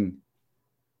amazing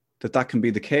that can be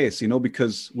the case, you know,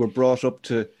 because we're brought up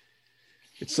to,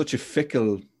 it's such a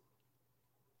fickle.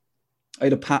 I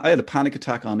had a panic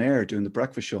attack on air doing the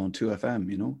breakfast show on 2FM,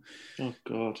 you know. Oh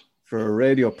God. For a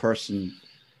radio person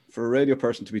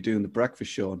to be doing the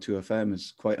breakfast show on 2FM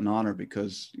is quite an honor,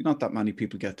 because not that many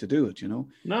people get to do it, you know.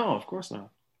 No, of course not.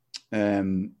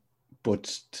 But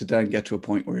to then get to a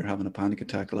point where you're having a panic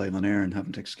attack live on air and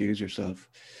having to excuse yourself,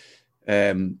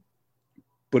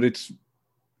 but it's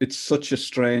such a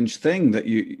strange thing that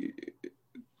you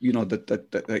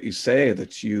say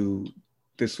that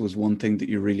this was one thing that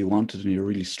you really wanted and you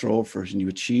really strove for it and you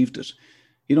achieved it,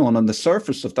 you know. And on the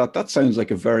surface of that sounds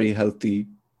like a very healthy,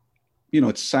 you know,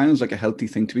 it sounds like a healthy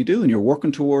thing to be doing. You're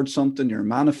working towards something, you're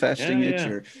manifesting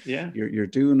it, you're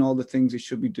doing all the things you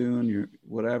should be doing, you're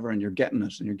whatever, and you're getting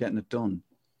it done.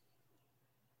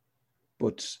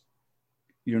 But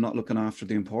you're not looking after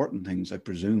the important things, I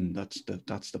presume. That's the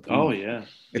point. Oh yeah.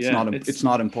 It's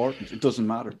not important. It doesn't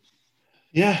matter.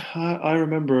 Yeah, I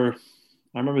remember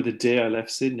the day I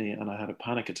left Sydney, and I had a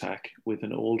panic attack with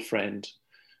an old friend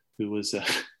who was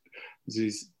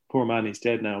he's poor man, he's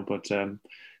dead now, but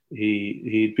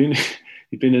he'd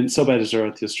been a sub-editor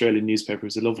at the Australian newspaper.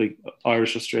 He's a lovely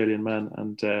Irish Australian man,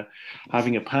 and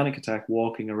having a panic attack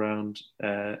walking around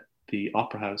the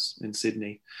Opera House in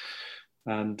Sydney.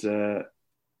 And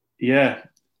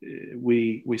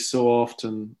we so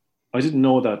often, I didn't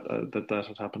know that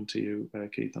had happened to you,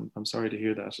 Keith. I'm sorry to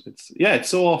hear that. It's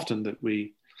so often that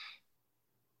we,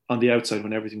 on the outside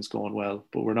when everything's going well,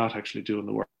 but we're not actually doing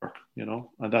the work, you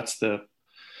know. And that's the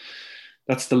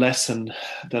lesson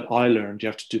that I learned. You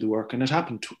have to do the work, and it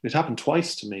happened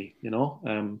twice to me, you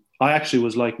know. I actually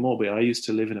was like Moby. I used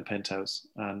to live in a penthouse,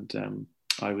 and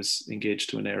I was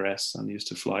engaged to an heiress and used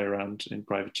to fly around in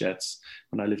private jets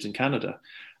when I lived in Canada.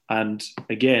 And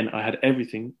again, I had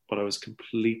everything, but I was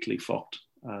completely fucked.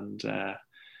 And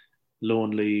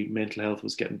lonely, mental health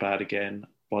was getting bad again,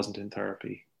 wasn't in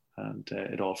therapy. And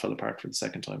it all fell apart for the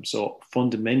second time. So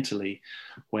fundamentally,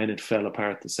 when it fell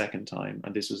apart the second time,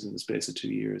 and this was in the space of 2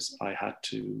 years, I had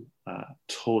to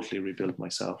totally rebuild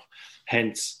myself.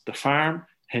 Hence the farm,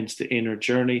 hence the inner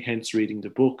journey, hence reading the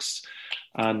books,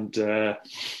 and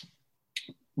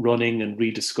running and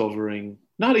rediscovering,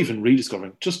 not even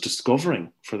rediscovering, just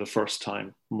discovering for the first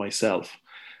time myself.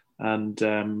 And,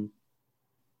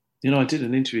 I did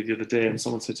an interview the other day and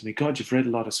someone said to me, God, you've read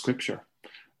a lot of scripture.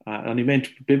 And he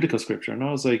meant biblical scripture. And I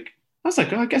was like, oh,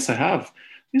 I guess I have.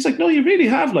 He's like, no, you really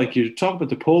have. Like, you talk about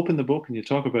the Pope in the book, and you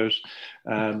talk about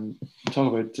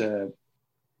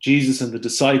Jesus and the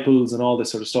disciples and all this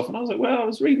sort of stuff. And I was like, well, I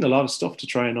was reading a lot of stuff to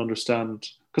try and understand,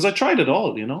 because I tried it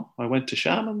all, I went to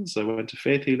shamans, I went to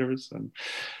faith healers, and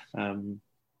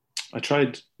I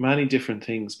tried many different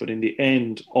things. But in the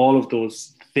end, all of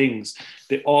those things,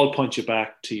 they all point you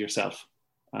back to yourself.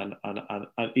 And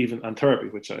even therapy,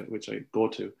 which I go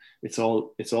to, it's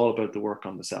all about the work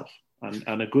on the self.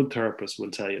 And a good therapist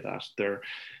will tell you that.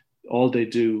 All they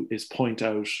do is point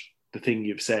out the thing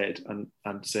you've said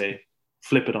and say,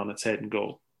 flip it on its head and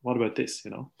go, what about this?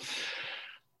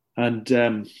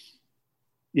 And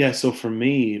so for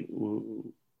me,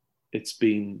 it's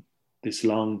been this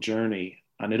long journey,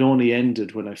 and it only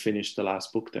ended when I finished the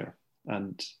last book there.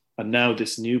 And now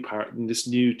this new part and this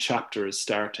new chapter is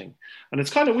starting, and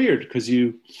it's kind of weird because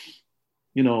you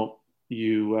try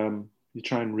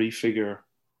and refigure,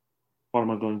 what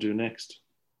am I going to do next,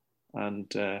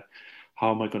 and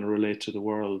how am I going to relate to the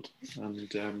world?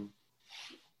 And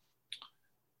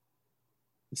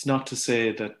it's not to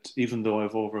say that even though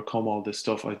I've overcome all this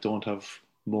stuff, I don't have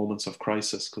moments of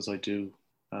crisis, because I do,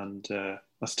 and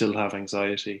I still have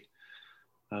anxiety,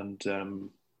 and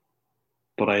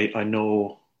but I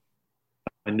know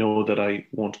that I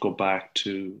won't go back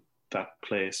to that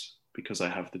place because I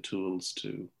have the tools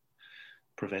to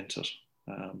prevent it.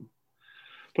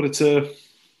 But it's a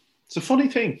funny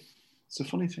thing. It's a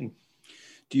funny thing.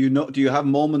 Do you have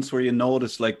moments where you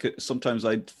notice, like sometimes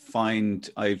I find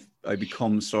I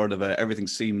become sort of everything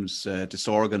seems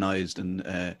disorganized, and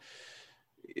I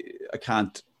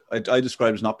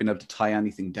describe it as not being able to tie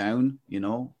anything down,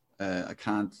 I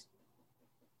can't,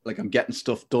 like, I'm getting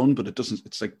stuff done, but it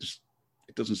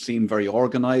doesn't seem very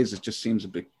organized. It just seems a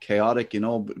bit chaotic,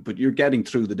 but you're getting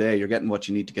through the day. You're getting what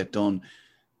you need to get done.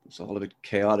 It's all a bit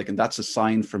chaotic. And that's a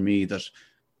sign for me that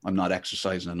I'm not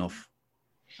exercising enough.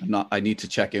 I need to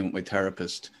check in with my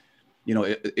therapist.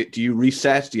 Do you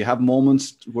reset? Do you have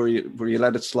moments where you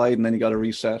let it slide and then you got to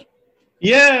reset?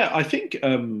 Yeah, I think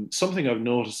something I've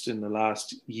noticed in the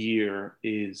last year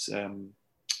is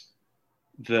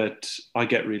that I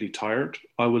get really tired.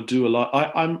 I will do a lot.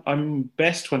 I'm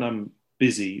best when I'm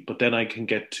busy, but then I can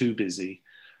get too busy,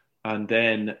 and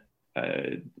then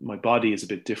my body is a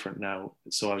bit different now,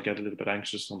 so I'll get a little bit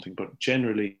anxious or something. But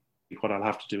generally, what I'll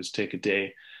have to do is take a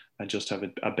day and just have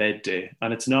a bed day.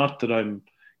 And it's not that I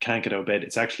can't get out of bed;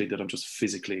 it's actually that I'm just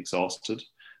physically exhausted,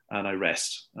 and I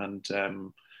rest. And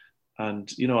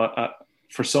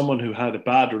for someone who had a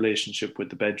bad relationship with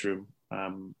the bedroom,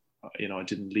 I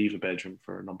didn't leave a bedroom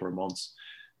for a number of months.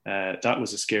 That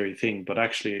was a scary thing. But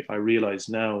actually, I realize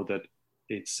now that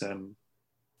it's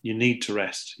you need to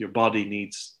rest. Your body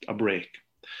needs a break,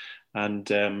 and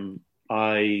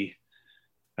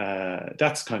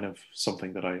that's kind of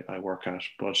something that I work at.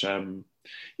 But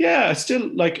I still,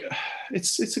 like,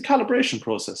 it's a calibration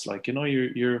process. Like,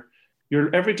 you're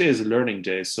every day is a learning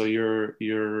day. So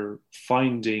you're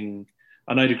finding.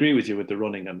 And I'd agree with you with the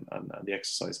running and the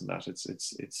exercise and that. It's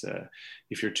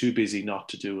if you're too busy not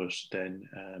to do it, then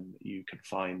you can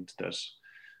find that,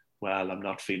 well, I'm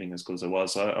not feeling as good as I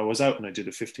was. I was out and I did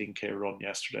a 15K run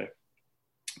yesterday,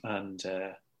 and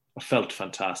I felt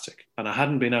fantastic. And I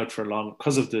hadn't been out for long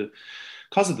because of the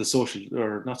social,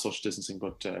 or not social distancing,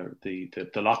 but the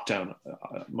lockdown.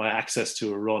 My access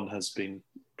to a run has been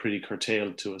pretty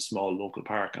curtailed to a small local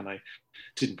park, and I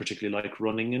didn't particularly like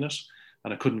running in it.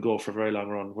 And I couldn't go for a very long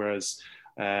run. Whereas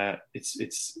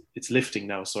it's lifting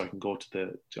now, so I can go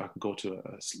to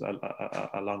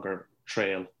a longer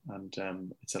trail,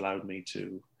 and it's allowed me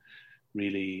to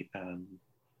really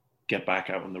get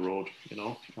back out on the road,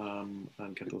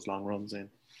 and get those long runs in.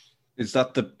 Is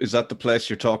that the place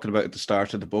you're talking about at the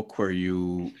start of the book where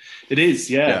you? It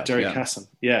is, yeah, Derry Casson.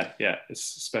 Yeah,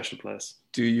 it's a special place.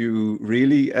 Do you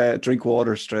really drink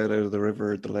water straight out of the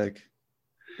river at the lake?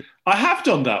 I have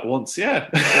done that once, yeah.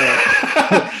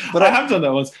 But I have done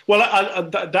that once. Well,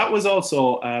 that was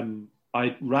also,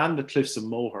 I ran the Cliffs of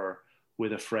Moher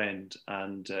with a friend,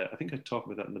 and I think I talk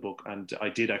about that in the book. And I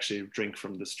did actually drink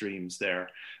from the streams there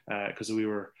because I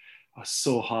was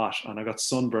so hot and I got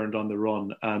sunburned on the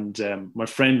run, and my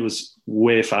friend was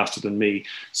way faster than me,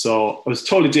 so I was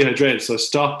totally dehydrated. So I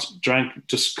stopped, drank,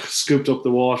 just scooped up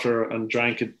the water and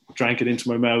drank it into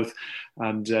my mouth,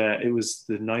 and it was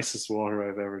the nicest water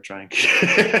I've ever drank.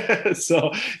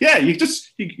 So yeah, you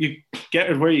get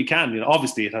it where you can.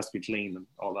 Obviously it has to be clean and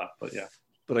all that, but yeah.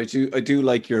 But I do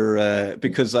like your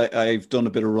because I've done a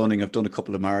bit of running. I've done a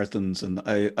couple of marathons, and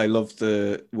I love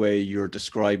the way you're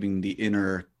describing the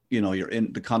inner, you're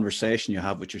in the conversation you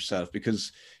have with yourself.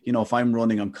 Because if I'm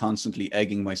running, I'm constantly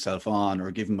egging myself on or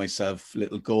giving myself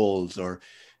little goals, or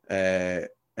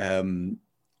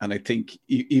and I think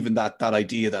even that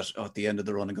idea that at the end of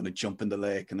the run I'm going to jump in the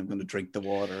lake and I'm going to drink the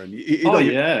water, and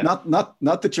yeah,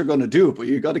 not that you're going to do it, but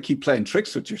you got to keep playing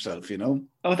tricks with yourself.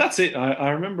 Oh, that's it.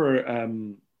 I remember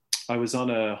I was on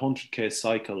a 100k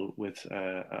cycle with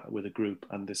a group,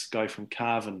 and this guy from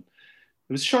Cavan.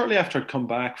 It was shortly after I'd come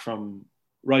back from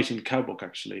writing the cow book.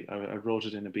 Actually, I wrote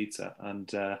it in Ibiza, and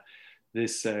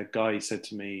this guy said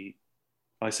to me,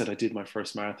 I said I did my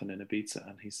first marathon in Ibiza,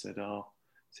 and he said, "Oh,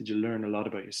 you learn a lot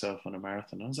about yourself on a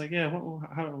marathon." I was like, "Yeah,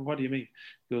 what do you mean?"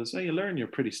 He goes, "Oh, you learn you're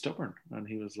pretty stubborn," and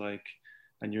he was like,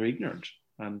 "And you're ignorant,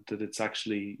 and that it's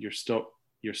actually your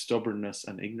stubbornness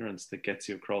and ignorance that gets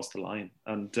you across the line."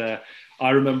 And I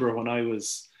remember when I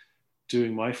was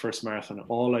doing my first marathon,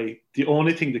 the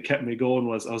only thing that kept me going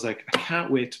was I was like, I can't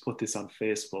wait to put this on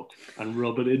Facebook and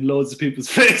rub it in loads of people's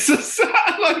faces.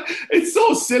 Like, it's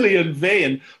so silly and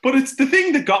vain, but it's the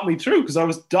thing that got me through, because I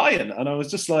was dying, and I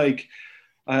was just like,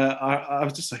 I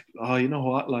was just like, oh, you know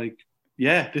what? Like,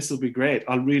 yeah, this will be great.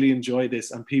 I'll really enjoy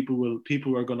this, and people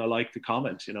are going to like the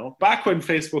comment. Back when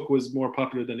Facebook was more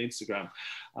popular than Instagram,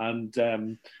 and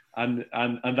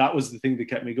that was the thing that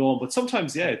kept me going. But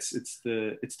sometimes, yeah, it's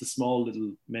the small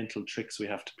little mental tricks we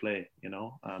have to play.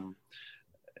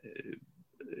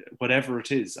 Whatever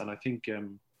it is, and I think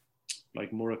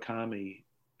like Murakami,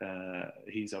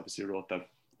 he's obviously wrote that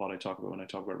what I talk about when I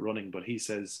talk about running, but he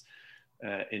says.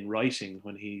 In writing,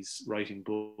 when he's writing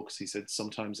books, he said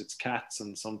sometimes it's cats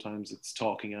and sometimes it's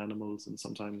talking animals and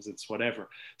sometimes it's whatever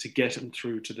to get him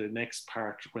through to the next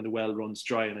part when the well runs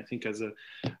dry. And I think as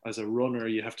a runner,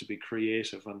 you have to be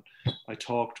creative. And I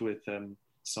talked with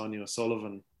Sonia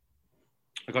O'Sullivan.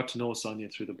 I got to know Sonia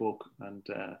through the book, and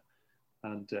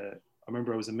I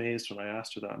remember I was amazed when I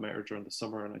asked her that. I met her during the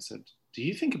summer, and I said, "Do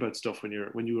you think about stuff when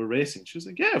you were racing?" She was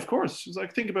like, "Yeah, of course." She was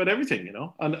like, "Think about everything,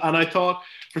 And I thought,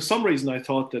 for some reason, I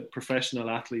thought that professional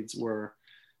athletes were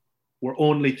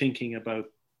only thinking about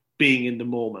being in the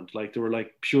moment. Like, they were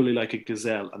like purely like a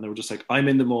gazelle, and they were just like, "I'm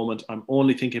in the moment. I'm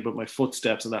only thinking about my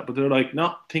footsteps and that." But they're like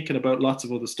not thinking about lots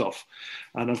of other stuff.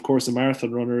 And of course, a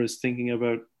marathon runner is thinking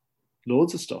about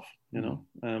loads of stuff.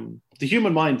 The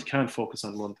human mind can't focus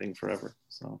on one thing forever,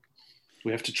 so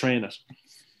we have to train it.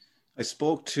 I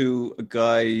spoke to a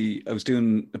guy, I was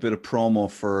doing a bit of promo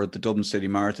for the Dublin City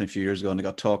Marathon a few years ago, and I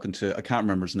got talking to, I can't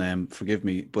remember his name, forgive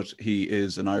me, but he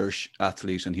is an Irish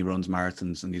athlete and he runs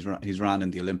marathons, and he's ran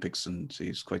in the Olympics, and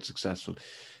he's quite successful.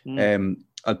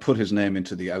 I'll put his name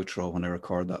into the outro when I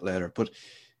record that later. But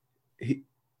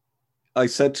I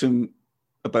said to him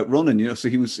about running, so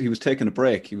he was taking a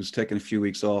break. He was taking a few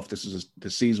weeks off.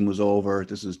 The season was over.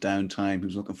 This is downtime. He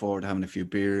was looking forward to having a few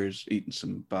beers, eating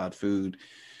some bad food.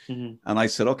 Mm-hmm. And I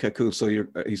said, "Okay, cool. So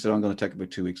he said, I'm going to take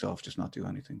about 2 weeks off, just not do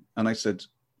anything." And I said,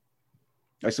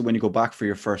 when you go back for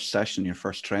your first session, your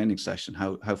first training session,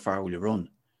 how far will you run?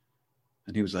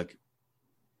 And he was like,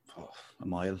 a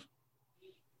mile.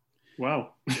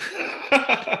 Wow.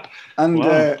 And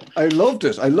wow. I loved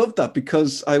it. I loved that,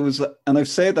 because and I've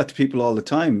said that to people all the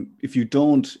time. If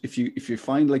you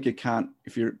find like you can't,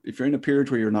 if you're in a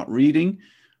period where you're not reading,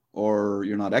 or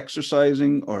you're not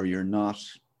exercising, or you're not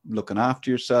looking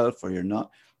after yourself, or you're not,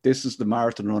 this is the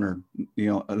marathon runner,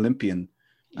 Olympian,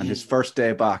 and his first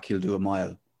day back, he'll do a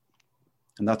mile.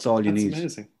 And that's all you need. That's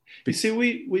amazing. You see,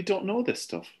 we don't know this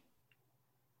stuff.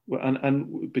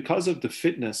 And because of the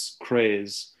fitness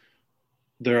craze,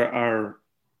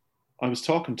 I was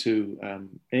talking to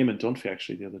Eamon Dunphy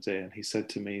actually the other day, and he said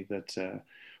to me that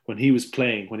when he was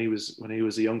playing, when he was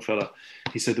a young fella,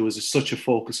 he said there was such a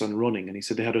focus on running, and he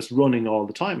said they had us running all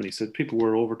the time, and he said people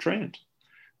were overtrained,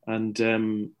 and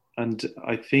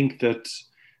I think that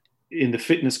in the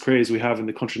fitness craze we have in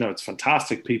the country now, it's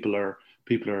fantastic. People are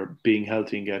being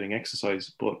healthy and getting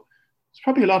exercise, but there's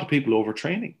probably a lot of people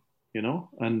overtraining,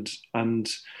 and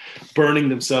burning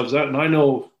themselves out. And I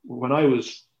know when I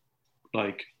was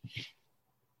like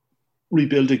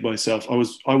rebuilding myself,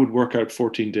 I would work out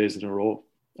 14 days in a row,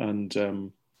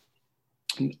 and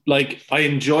like I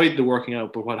enjoyed the working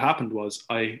out, but what happened was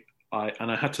and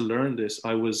I had to learn this.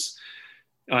 I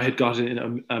had got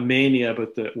in a mania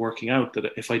about the working out,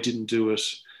 that if I didn't do it,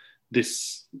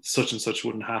 this such and such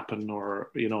wouldn't happen,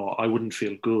 or I wouldn't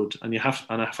feel good. And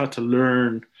I've had to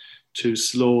learn to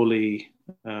slowly,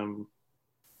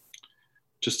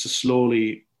 just to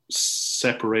slowly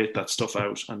separate that stuff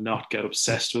out and not get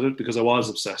obsessed with it, because I was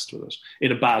obsessed with it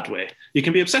in a bad way. You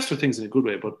can be obsessed with things in a good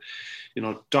way, but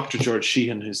Dr. George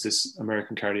Sheehan, who's this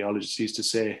American cardiologist, used to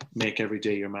say, make every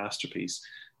day your masterpiece.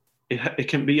 It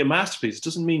can be a masterpiece. It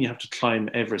doesn't mean you have to climb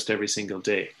Everest every single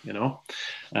day,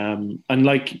 and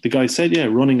like the guy said, yeah,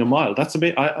 running a mile, that's a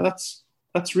bit,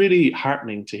 that's really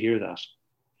heartening to hear that.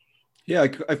 Yeah,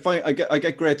 I find I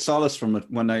get great solace from it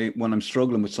when I'm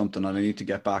struggling with something and I need to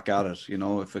get back at it.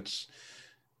 If it's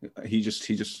he just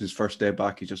his first day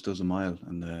back, he just does a mile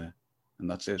and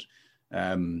that's it.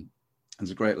 And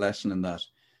it's a great lesson in that.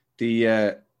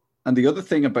 And the other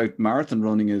thing about marathon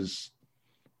running is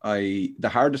the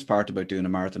hardest part about doing a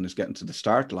marathon is getting to the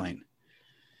start line.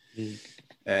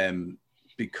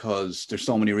 Because there's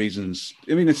so many reasons.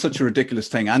 I mean, it's such a ridiculous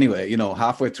thing anyway.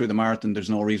 Halfway through the marathon, there's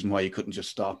no reason why you couldn't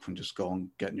just stop and just go and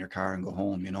get in your car and go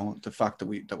home. The fact that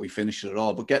we finish it at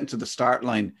all, but getting to the start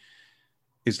line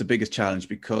is the biggest challenge,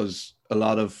 because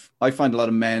I find a lot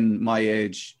of men my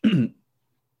age,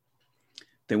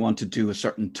 they want to do a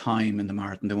certain time in the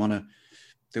marathon. They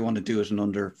want to do it in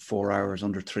under 4 hours,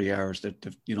 under 3 hours.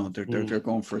 They're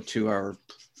going for a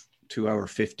 2-hour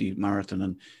 50 marathon,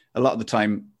 and a lot of the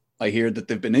time I hear that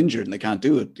they've been injured and they can't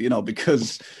do it,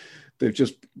 because they've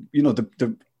just,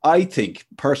 I think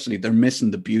personally they're missing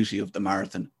the beauty of the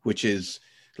marathon, which is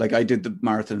like, I did the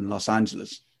marathon in Los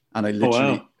Angeles, and I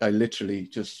literally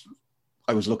just,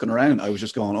 I was looking around. I was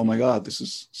just going, oh my God, this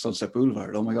is Sunset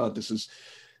Boulevard. Oh my God,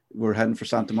 we're heading for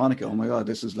Santa Monica. Oh my God,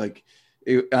 this is like,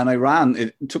 and I ran,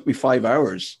 it took me 5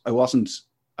 hours.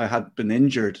 I had been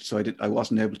injured, so I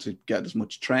wasn't able to get as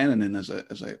much training in as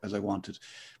I wanted,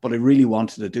 but I really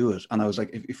wanted to do it. And I was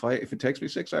like, if it takes me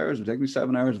 6 hours, if it takes me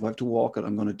 7 hours, if I have to walk it,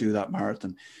 I'm going to do that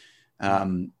marathon.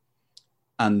 And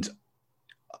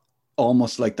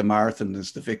almost like the marathon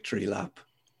is the victory lap,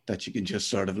 that you can just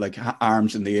sort of like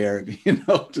arms in the air,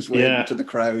 just waving to the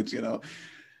crowds,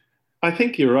 I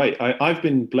think you're right. I've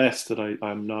been blessed that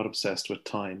I'm not obsessed with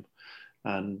time,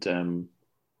 and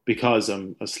because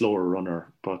I'm a slower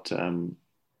runner. But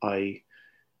I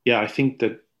think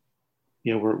that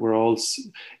we're all.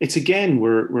 It's again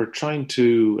we're trying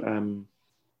to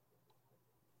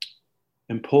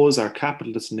impose our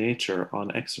capitalist nature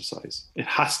on exercise. It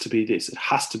has to be this. It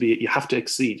has to be. You have to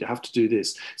exceed. You have to do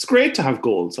this. It's great to have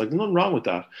goals. Like, there's nothing wrong with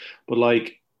that. But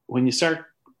like, when you start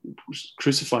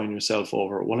crucifying yourself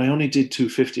over, well, I only did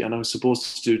 250 and I was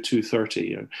supposed to do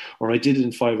 230, or I did it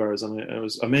in 5 hours and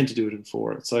I meant to do it in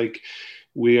 4. It's like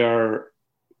we're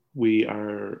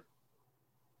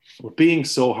being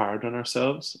so hard on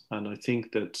ourselves, and I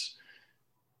think that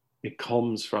it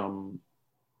comes from,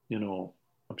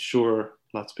 I'm sure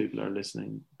lots of people are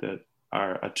listening that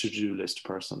are a to-do list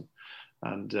person,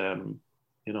 and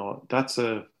that's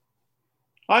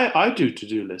I do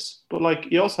to-do lists, but like,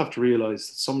 you also have to realize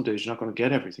that some days you're not going to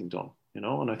get everything done,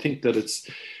 and I think that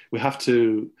we have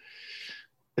to.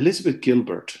 Elizabeth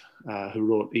Gilbert, who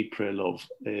wrote Eat, Pray, Love,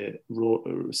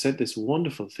 said this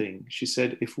wonderful thing. She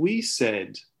said, if we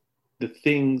said the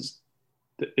things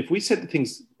that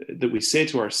we say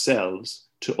to ourselves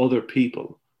to other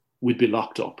people, we'd be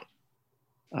locked up.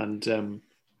 And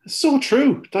it's so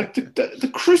true. Like the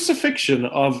crucifixion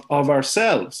of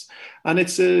ourselves, and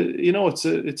it's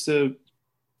a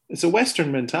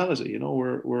Western mentality.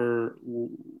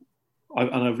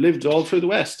 I've lived all through the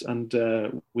West, and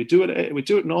we do it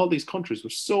in all these countries.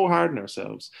 We're so hard on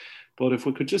ourselves, but if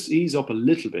we could just ease up a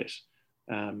little bit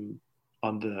on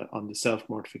the self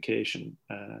mortification,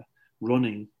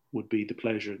 running would be the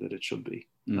pleasure that it should be.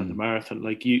 And the marathon,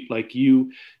 like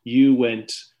you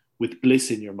went with bliss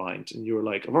in your mind, and you were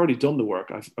like, I've already done the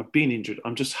work. I've been injured.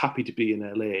 I'm just happy to be in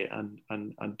LA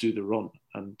and do the run.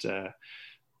 And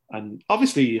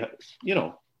obviously,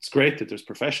 it's great that there's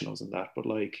professionals in that, but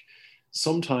like,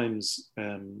 sometimes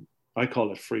I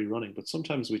call it free running, but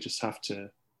sometimes we just have to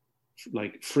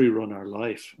like free run our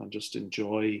life and just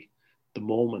enjoy the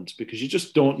moment, because you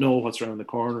just don't know what's around the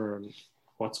corner and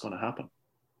what's going to happen.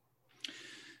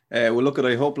 Well, look,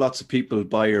 I hope lots of people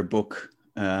buy your book,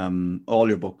 all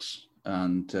your books,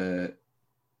 and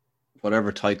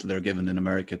whatever title they're given in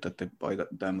America, that they buy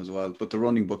them as well. But the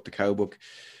running book, the cow book,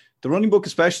 the running book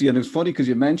especially, and it was funny because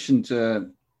you mentioned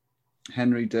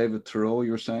Henry David Thoreau.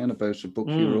 You were saying about a book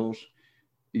he wrote.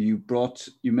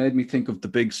 You made me think of The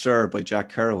Big Sur by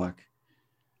Jack Kerouac.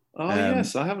 Oh,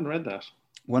 yes, I haven't read that.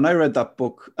 When I read that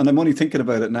book, and I'm only thinking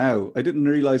about it now, I didn't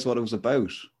realize what it was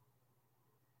about.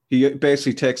 He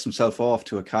basically takes himself off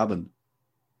to a cabin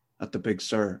at the Big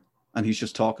Sur, and he's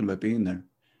just talking about being there.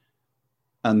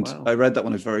 And Wow. I read that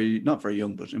when I was not very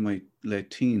young, but in my late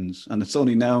teens. And it's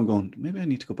only now I'm going, maybe I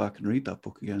need to go back and read that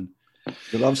book again.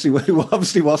 It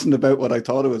obviously wasn't about what I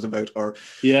thought it was about. Or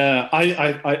yeah,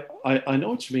 I know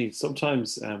what you mean.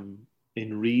 Sometimes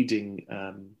in reading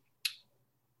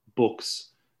books,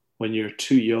 when you're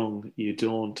too young, you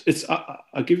don't.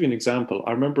 I'll give you an example.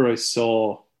 I remember I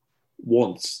saw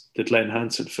once the Glenn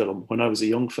Hansen film when I was a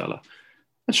young fella.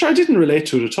 And sure, I didn't relate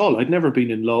to it at all. I'd never been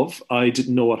in love. I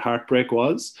didn't know what heartbreak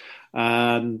was.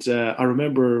 And I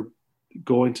remember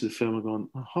going to the film and going,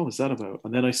 oh, what was that about?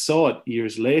 And then I saw it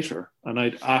years later, and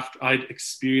I'd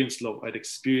experienced love, I'd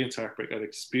experienced heartbreak, I'd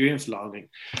experienced longing.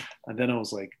 And then I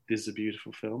was like, this is a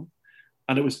beautiful film.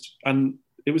 And it was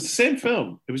the same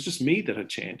film. It was just me that had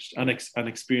changed and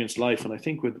experienced life. And I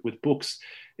think with books,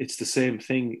 it's the same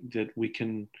thing, that we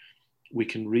can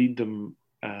read them.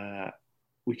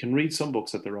 We can read some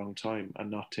books at the wrong time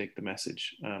and not take the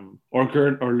message, or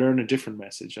learn a different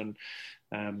message. And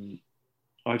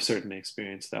I've certainly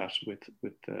experienced that with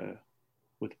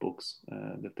books,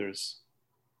 that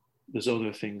there's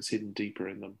other things hidden deeper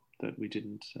in them that we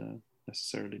didn't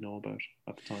necessarily know about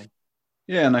at the time.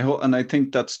 Yeah, and I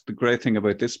think that's the great thing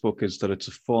about this book, is that it's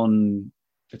a fun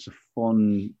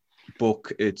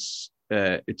book. It's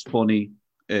funny.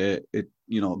 It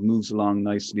moves along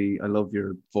nicely. I love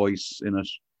your voice in it,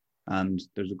 and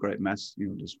there's a great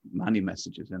there's many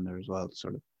messages in there as well,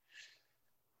 sort of.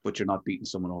 But you're not beating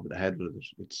someone over the head with it.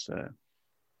 It's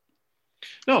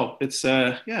no, it's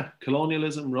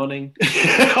colonialism, running,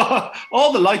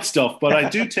 all the light stuff. But I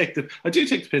do take the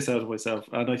piss out of myself,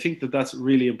 and I think that that's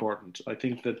really important. I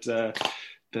think that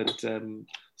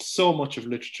so much of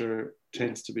literature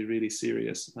tends to be really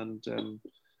serious, and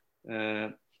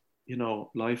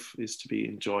life is to be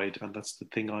enjoyed, and that's the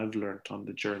thing I've learned on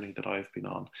the journey that I've been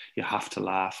on. You have to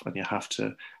laugh, and you have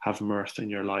to have mirth in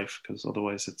your life, because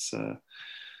otherwise, it's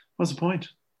what's the point?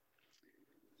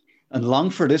 And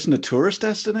Longford isn't a tourist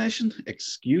destination?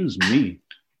 Excuse me.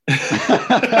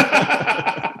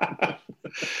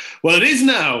 Well, it is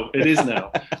now. It is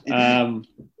now.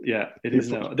 It is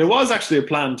now. There was actually a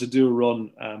plan to do a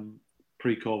run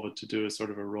pre-COVID, to do a sort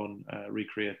of a run,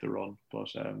 recreate the run, but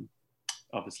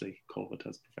obviously COVID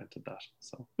has prevented that.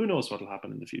 So who knows what will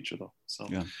happen in the future, though. So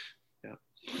yeah.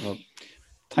 Well,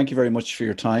 thank you very much for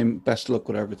your time. Best of luck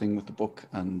with everything with the book,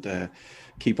 and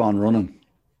keep on running.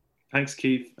 Thanks,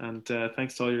 Keith, and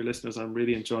thanks to all your listeners. I'm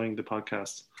really enjoying the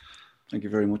podcast. Thank you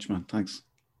very much, man. Thanks.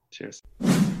 Cheers.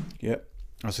 Yeah,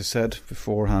 as I said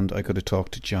beforehand, I could have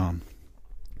talked to John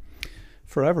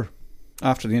forever.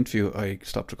 After the interview, I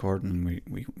stopped recording, and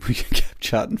we kept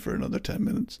chatting for another 10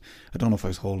 minutes. I don't know if I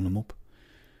was holding him up.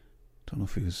 I don't know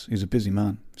if he's a busy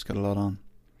man. He's got a lot on.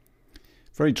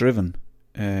 Very driven.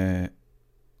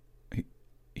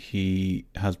 He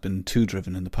has been too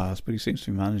driven in the past, but he seems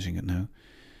to be managing it now.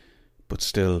 But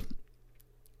still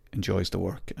enjoys the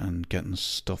work and getting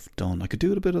stuff done. I could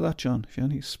do a bit of that, John. If you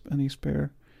have any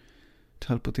spare to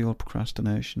help with the old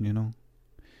procrastination,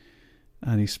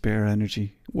 any spare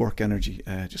energy, work energy,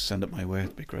 just send it my way.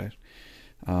 It'd be great.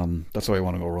 That's why I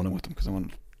want to go running with him, because I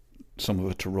want some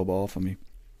of it to rub off on me.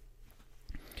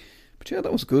 But yeah,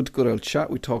 that was good old chat.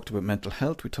 We talked about mental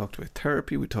health, we talked about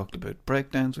therapy, we talked about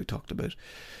breakdowns, we talked about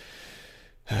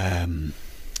living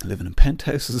in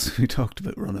penthouses, we talked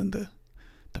about running the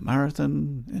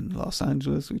marathon in Los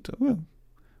Angeles. We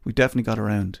definitely got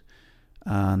around.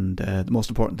 And the most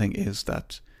important thing is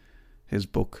that his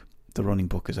book, the running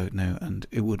book, is out now, and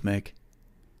it would make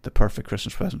the perfect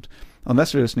Christmas present.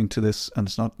 Unless you're listening to this and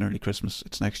it's not nearly Christmas,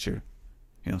 it's next year,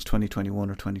 it's 2021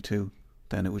 or 22,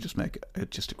 then it would just make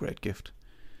it just a great gift,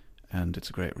 and it's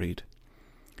a great read.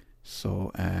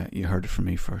 So you heard it from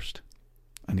me first,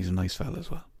 and he's a nice fella as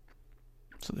well.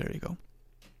 So there you go.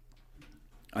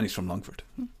 And he's from Longford.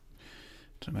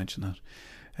 Did I mention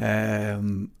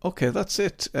that? Okay, that's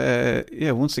it.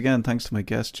 Once again, thanks to my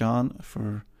guest John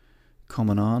for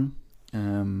coming on.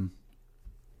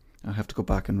 I have to go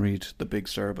back and read The Big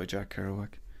Sur by Jack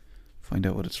Kerouac, find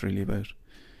out what it's really about.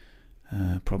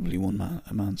 Probably one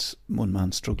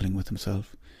man struggling with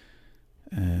himself.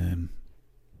 I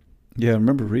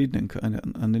remember reading it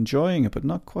and enjoying it, but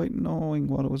not quite knowing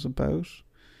what it was about.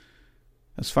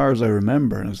 As far as I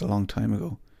remember, and it was a long time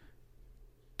ago,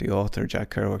 the author, Jack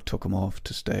Kerouac, took him off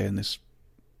to stay in this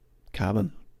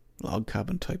cabin, log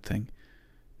cabin type thing,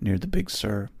 near the Big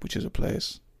Sur, which is a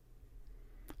place.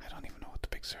 I don't even know what the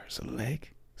Big Sur is. A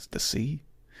lake? It's the sea?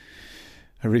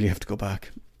 I really have to go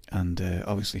back. And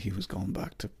obviously he was going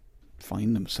back to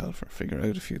find himself or figure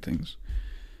out a few things.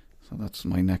 So that's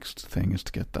my next thing, is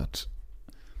to get that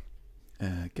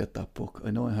book.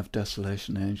 I know I have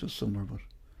Desolation Angels somewhere, but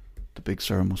the Big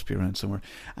Sur must be around somewhere.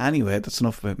 Anyway, that's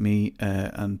enough about me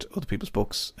and other people's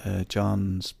books.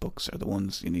 John's books are the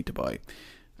ones you need to buy.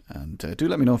 And do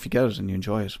let me know if you get it and you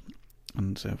enjoy it.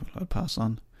 And I'll pass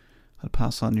on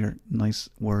your nice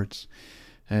words.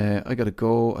 I gotta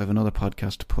go. I have another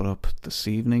podcast to put up this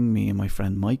evening. Me and my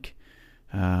friend Mike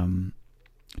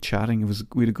chatting.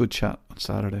 We had a good chat on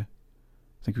Saturday.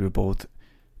 I think we were both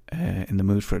in the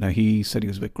mood for it. Now, he said he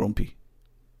was a bit grumpy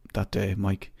that day,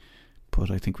 Mike,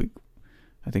 but I think we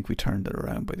turned it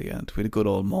around by the end. We had a good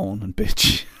old moan and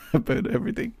bitch about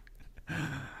everything,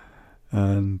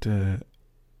 and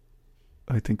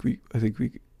I think we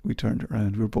turned it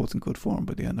around. We were both in good form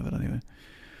by the end of it, anyway.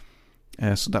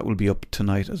 So that will be up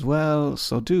tonight as well.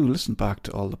 So do listen back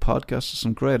to all the podcasts. There's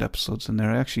some great episodes in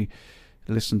there. I actually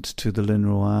listened to the Lynn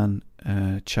Rowan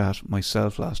chat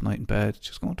myself last night in bed,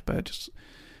 just going to bed.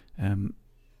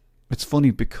 It's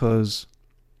funny because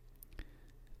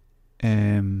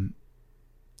I'm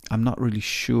not really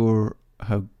sure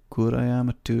how good I am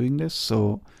at doing this,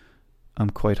 so I'm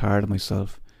quite hard on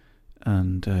myself.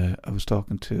 And I was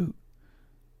talking to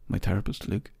my therapist,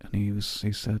 Luke, and he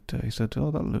said,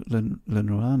 "Oh, that Lynn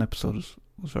Rowan episode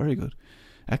was very good,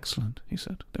 excellent." He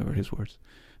said, they were his words,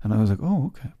 and I was like, "Oh,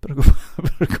 okay, better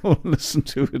go and listen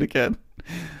to it again."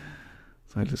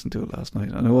 So I listened to it last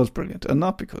night, and it was brilliant, and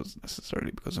not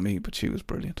necessarily because of me, but she was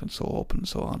brilliant and so open and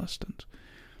so honest, and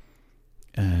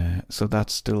so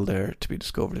that's still there to be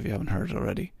discovered if you haven't heard it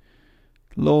already.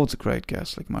 Loads of great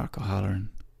guests like Mark O'Halloran,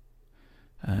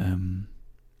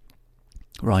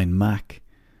 Ryan Mack.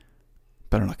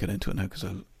 Better not get into it now, because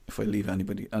if I leave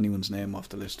anyone's name off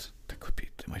the list, they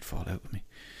might fall out with me.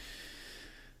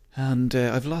 And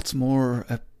I've lots more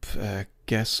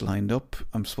guests lined up.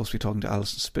 I'm supposed to be talking to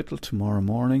Alison Spittle tomorrow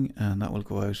morning, and that will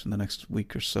go out in the next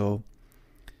week or so.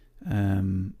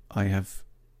 I have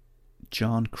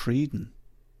John Creedon.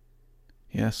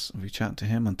 Yes, I'll be chatting to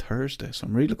him on Thursday, so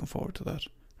I'm really looking forward to that.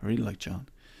 I really like John.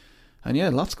 And yeah,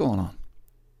 lots going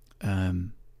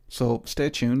on. So stay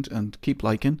tuned and keep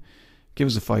liking. Give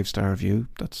us a 5-star review.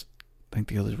 I think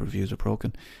the other reviews are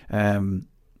broken.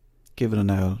 Give it a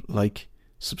now. Like,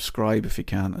 subscribe if you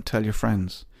can, and tell your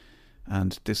friends.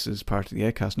 And this is part of the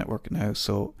Acast network now,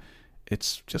 so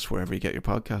it's just wherever you get your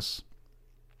podcasts.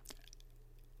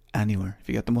 Anywhere. If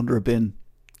you get them under a bin,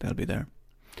 they'll be there.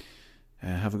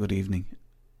 Have a good evening,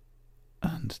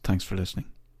 and thanks for listening.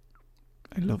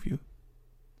 I love you,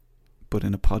 but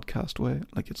in a podcast way.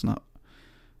 Like,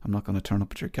 I'm not going to turn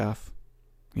up at your gaff,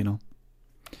 you know.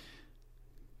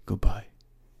 Goodbye.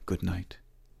 Good night.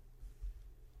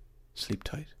 Sleep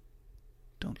tight.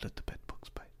 Don't let the bed bugs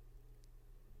bite.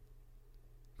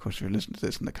 Of course, if you're listening to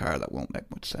this in the car, that won't make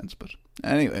much sense, but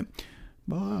anyway,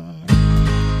 bye.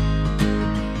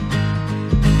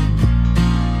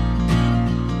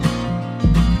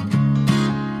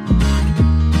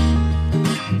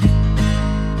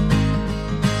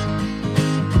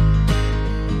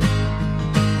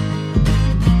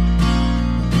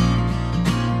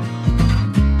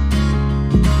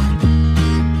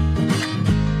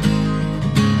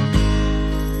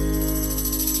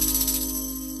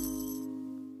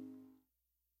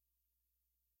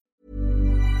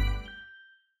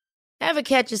 Ever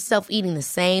catch yourself eating the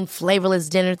same flavorless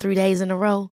dinner 3 days in a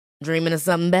row? Dreaming of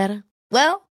something better?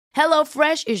 Well,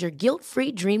 HelloFresh is your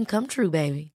guilt-free dream come true,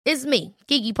 baby. It's me,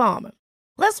 Keke Palmer.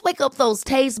 Let's wake up those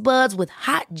taste buds with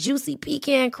hot, juicy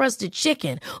pecan-crusted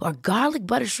chicken or garlic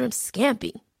butter shrimp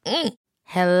scampi.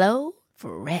 Hello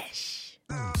Fresh.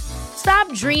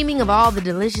 Stop dreaming of all the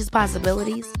delicious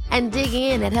possibilities and dig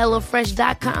in at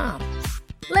HelloFresh.com.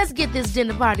 Let's get this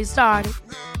dinner party started.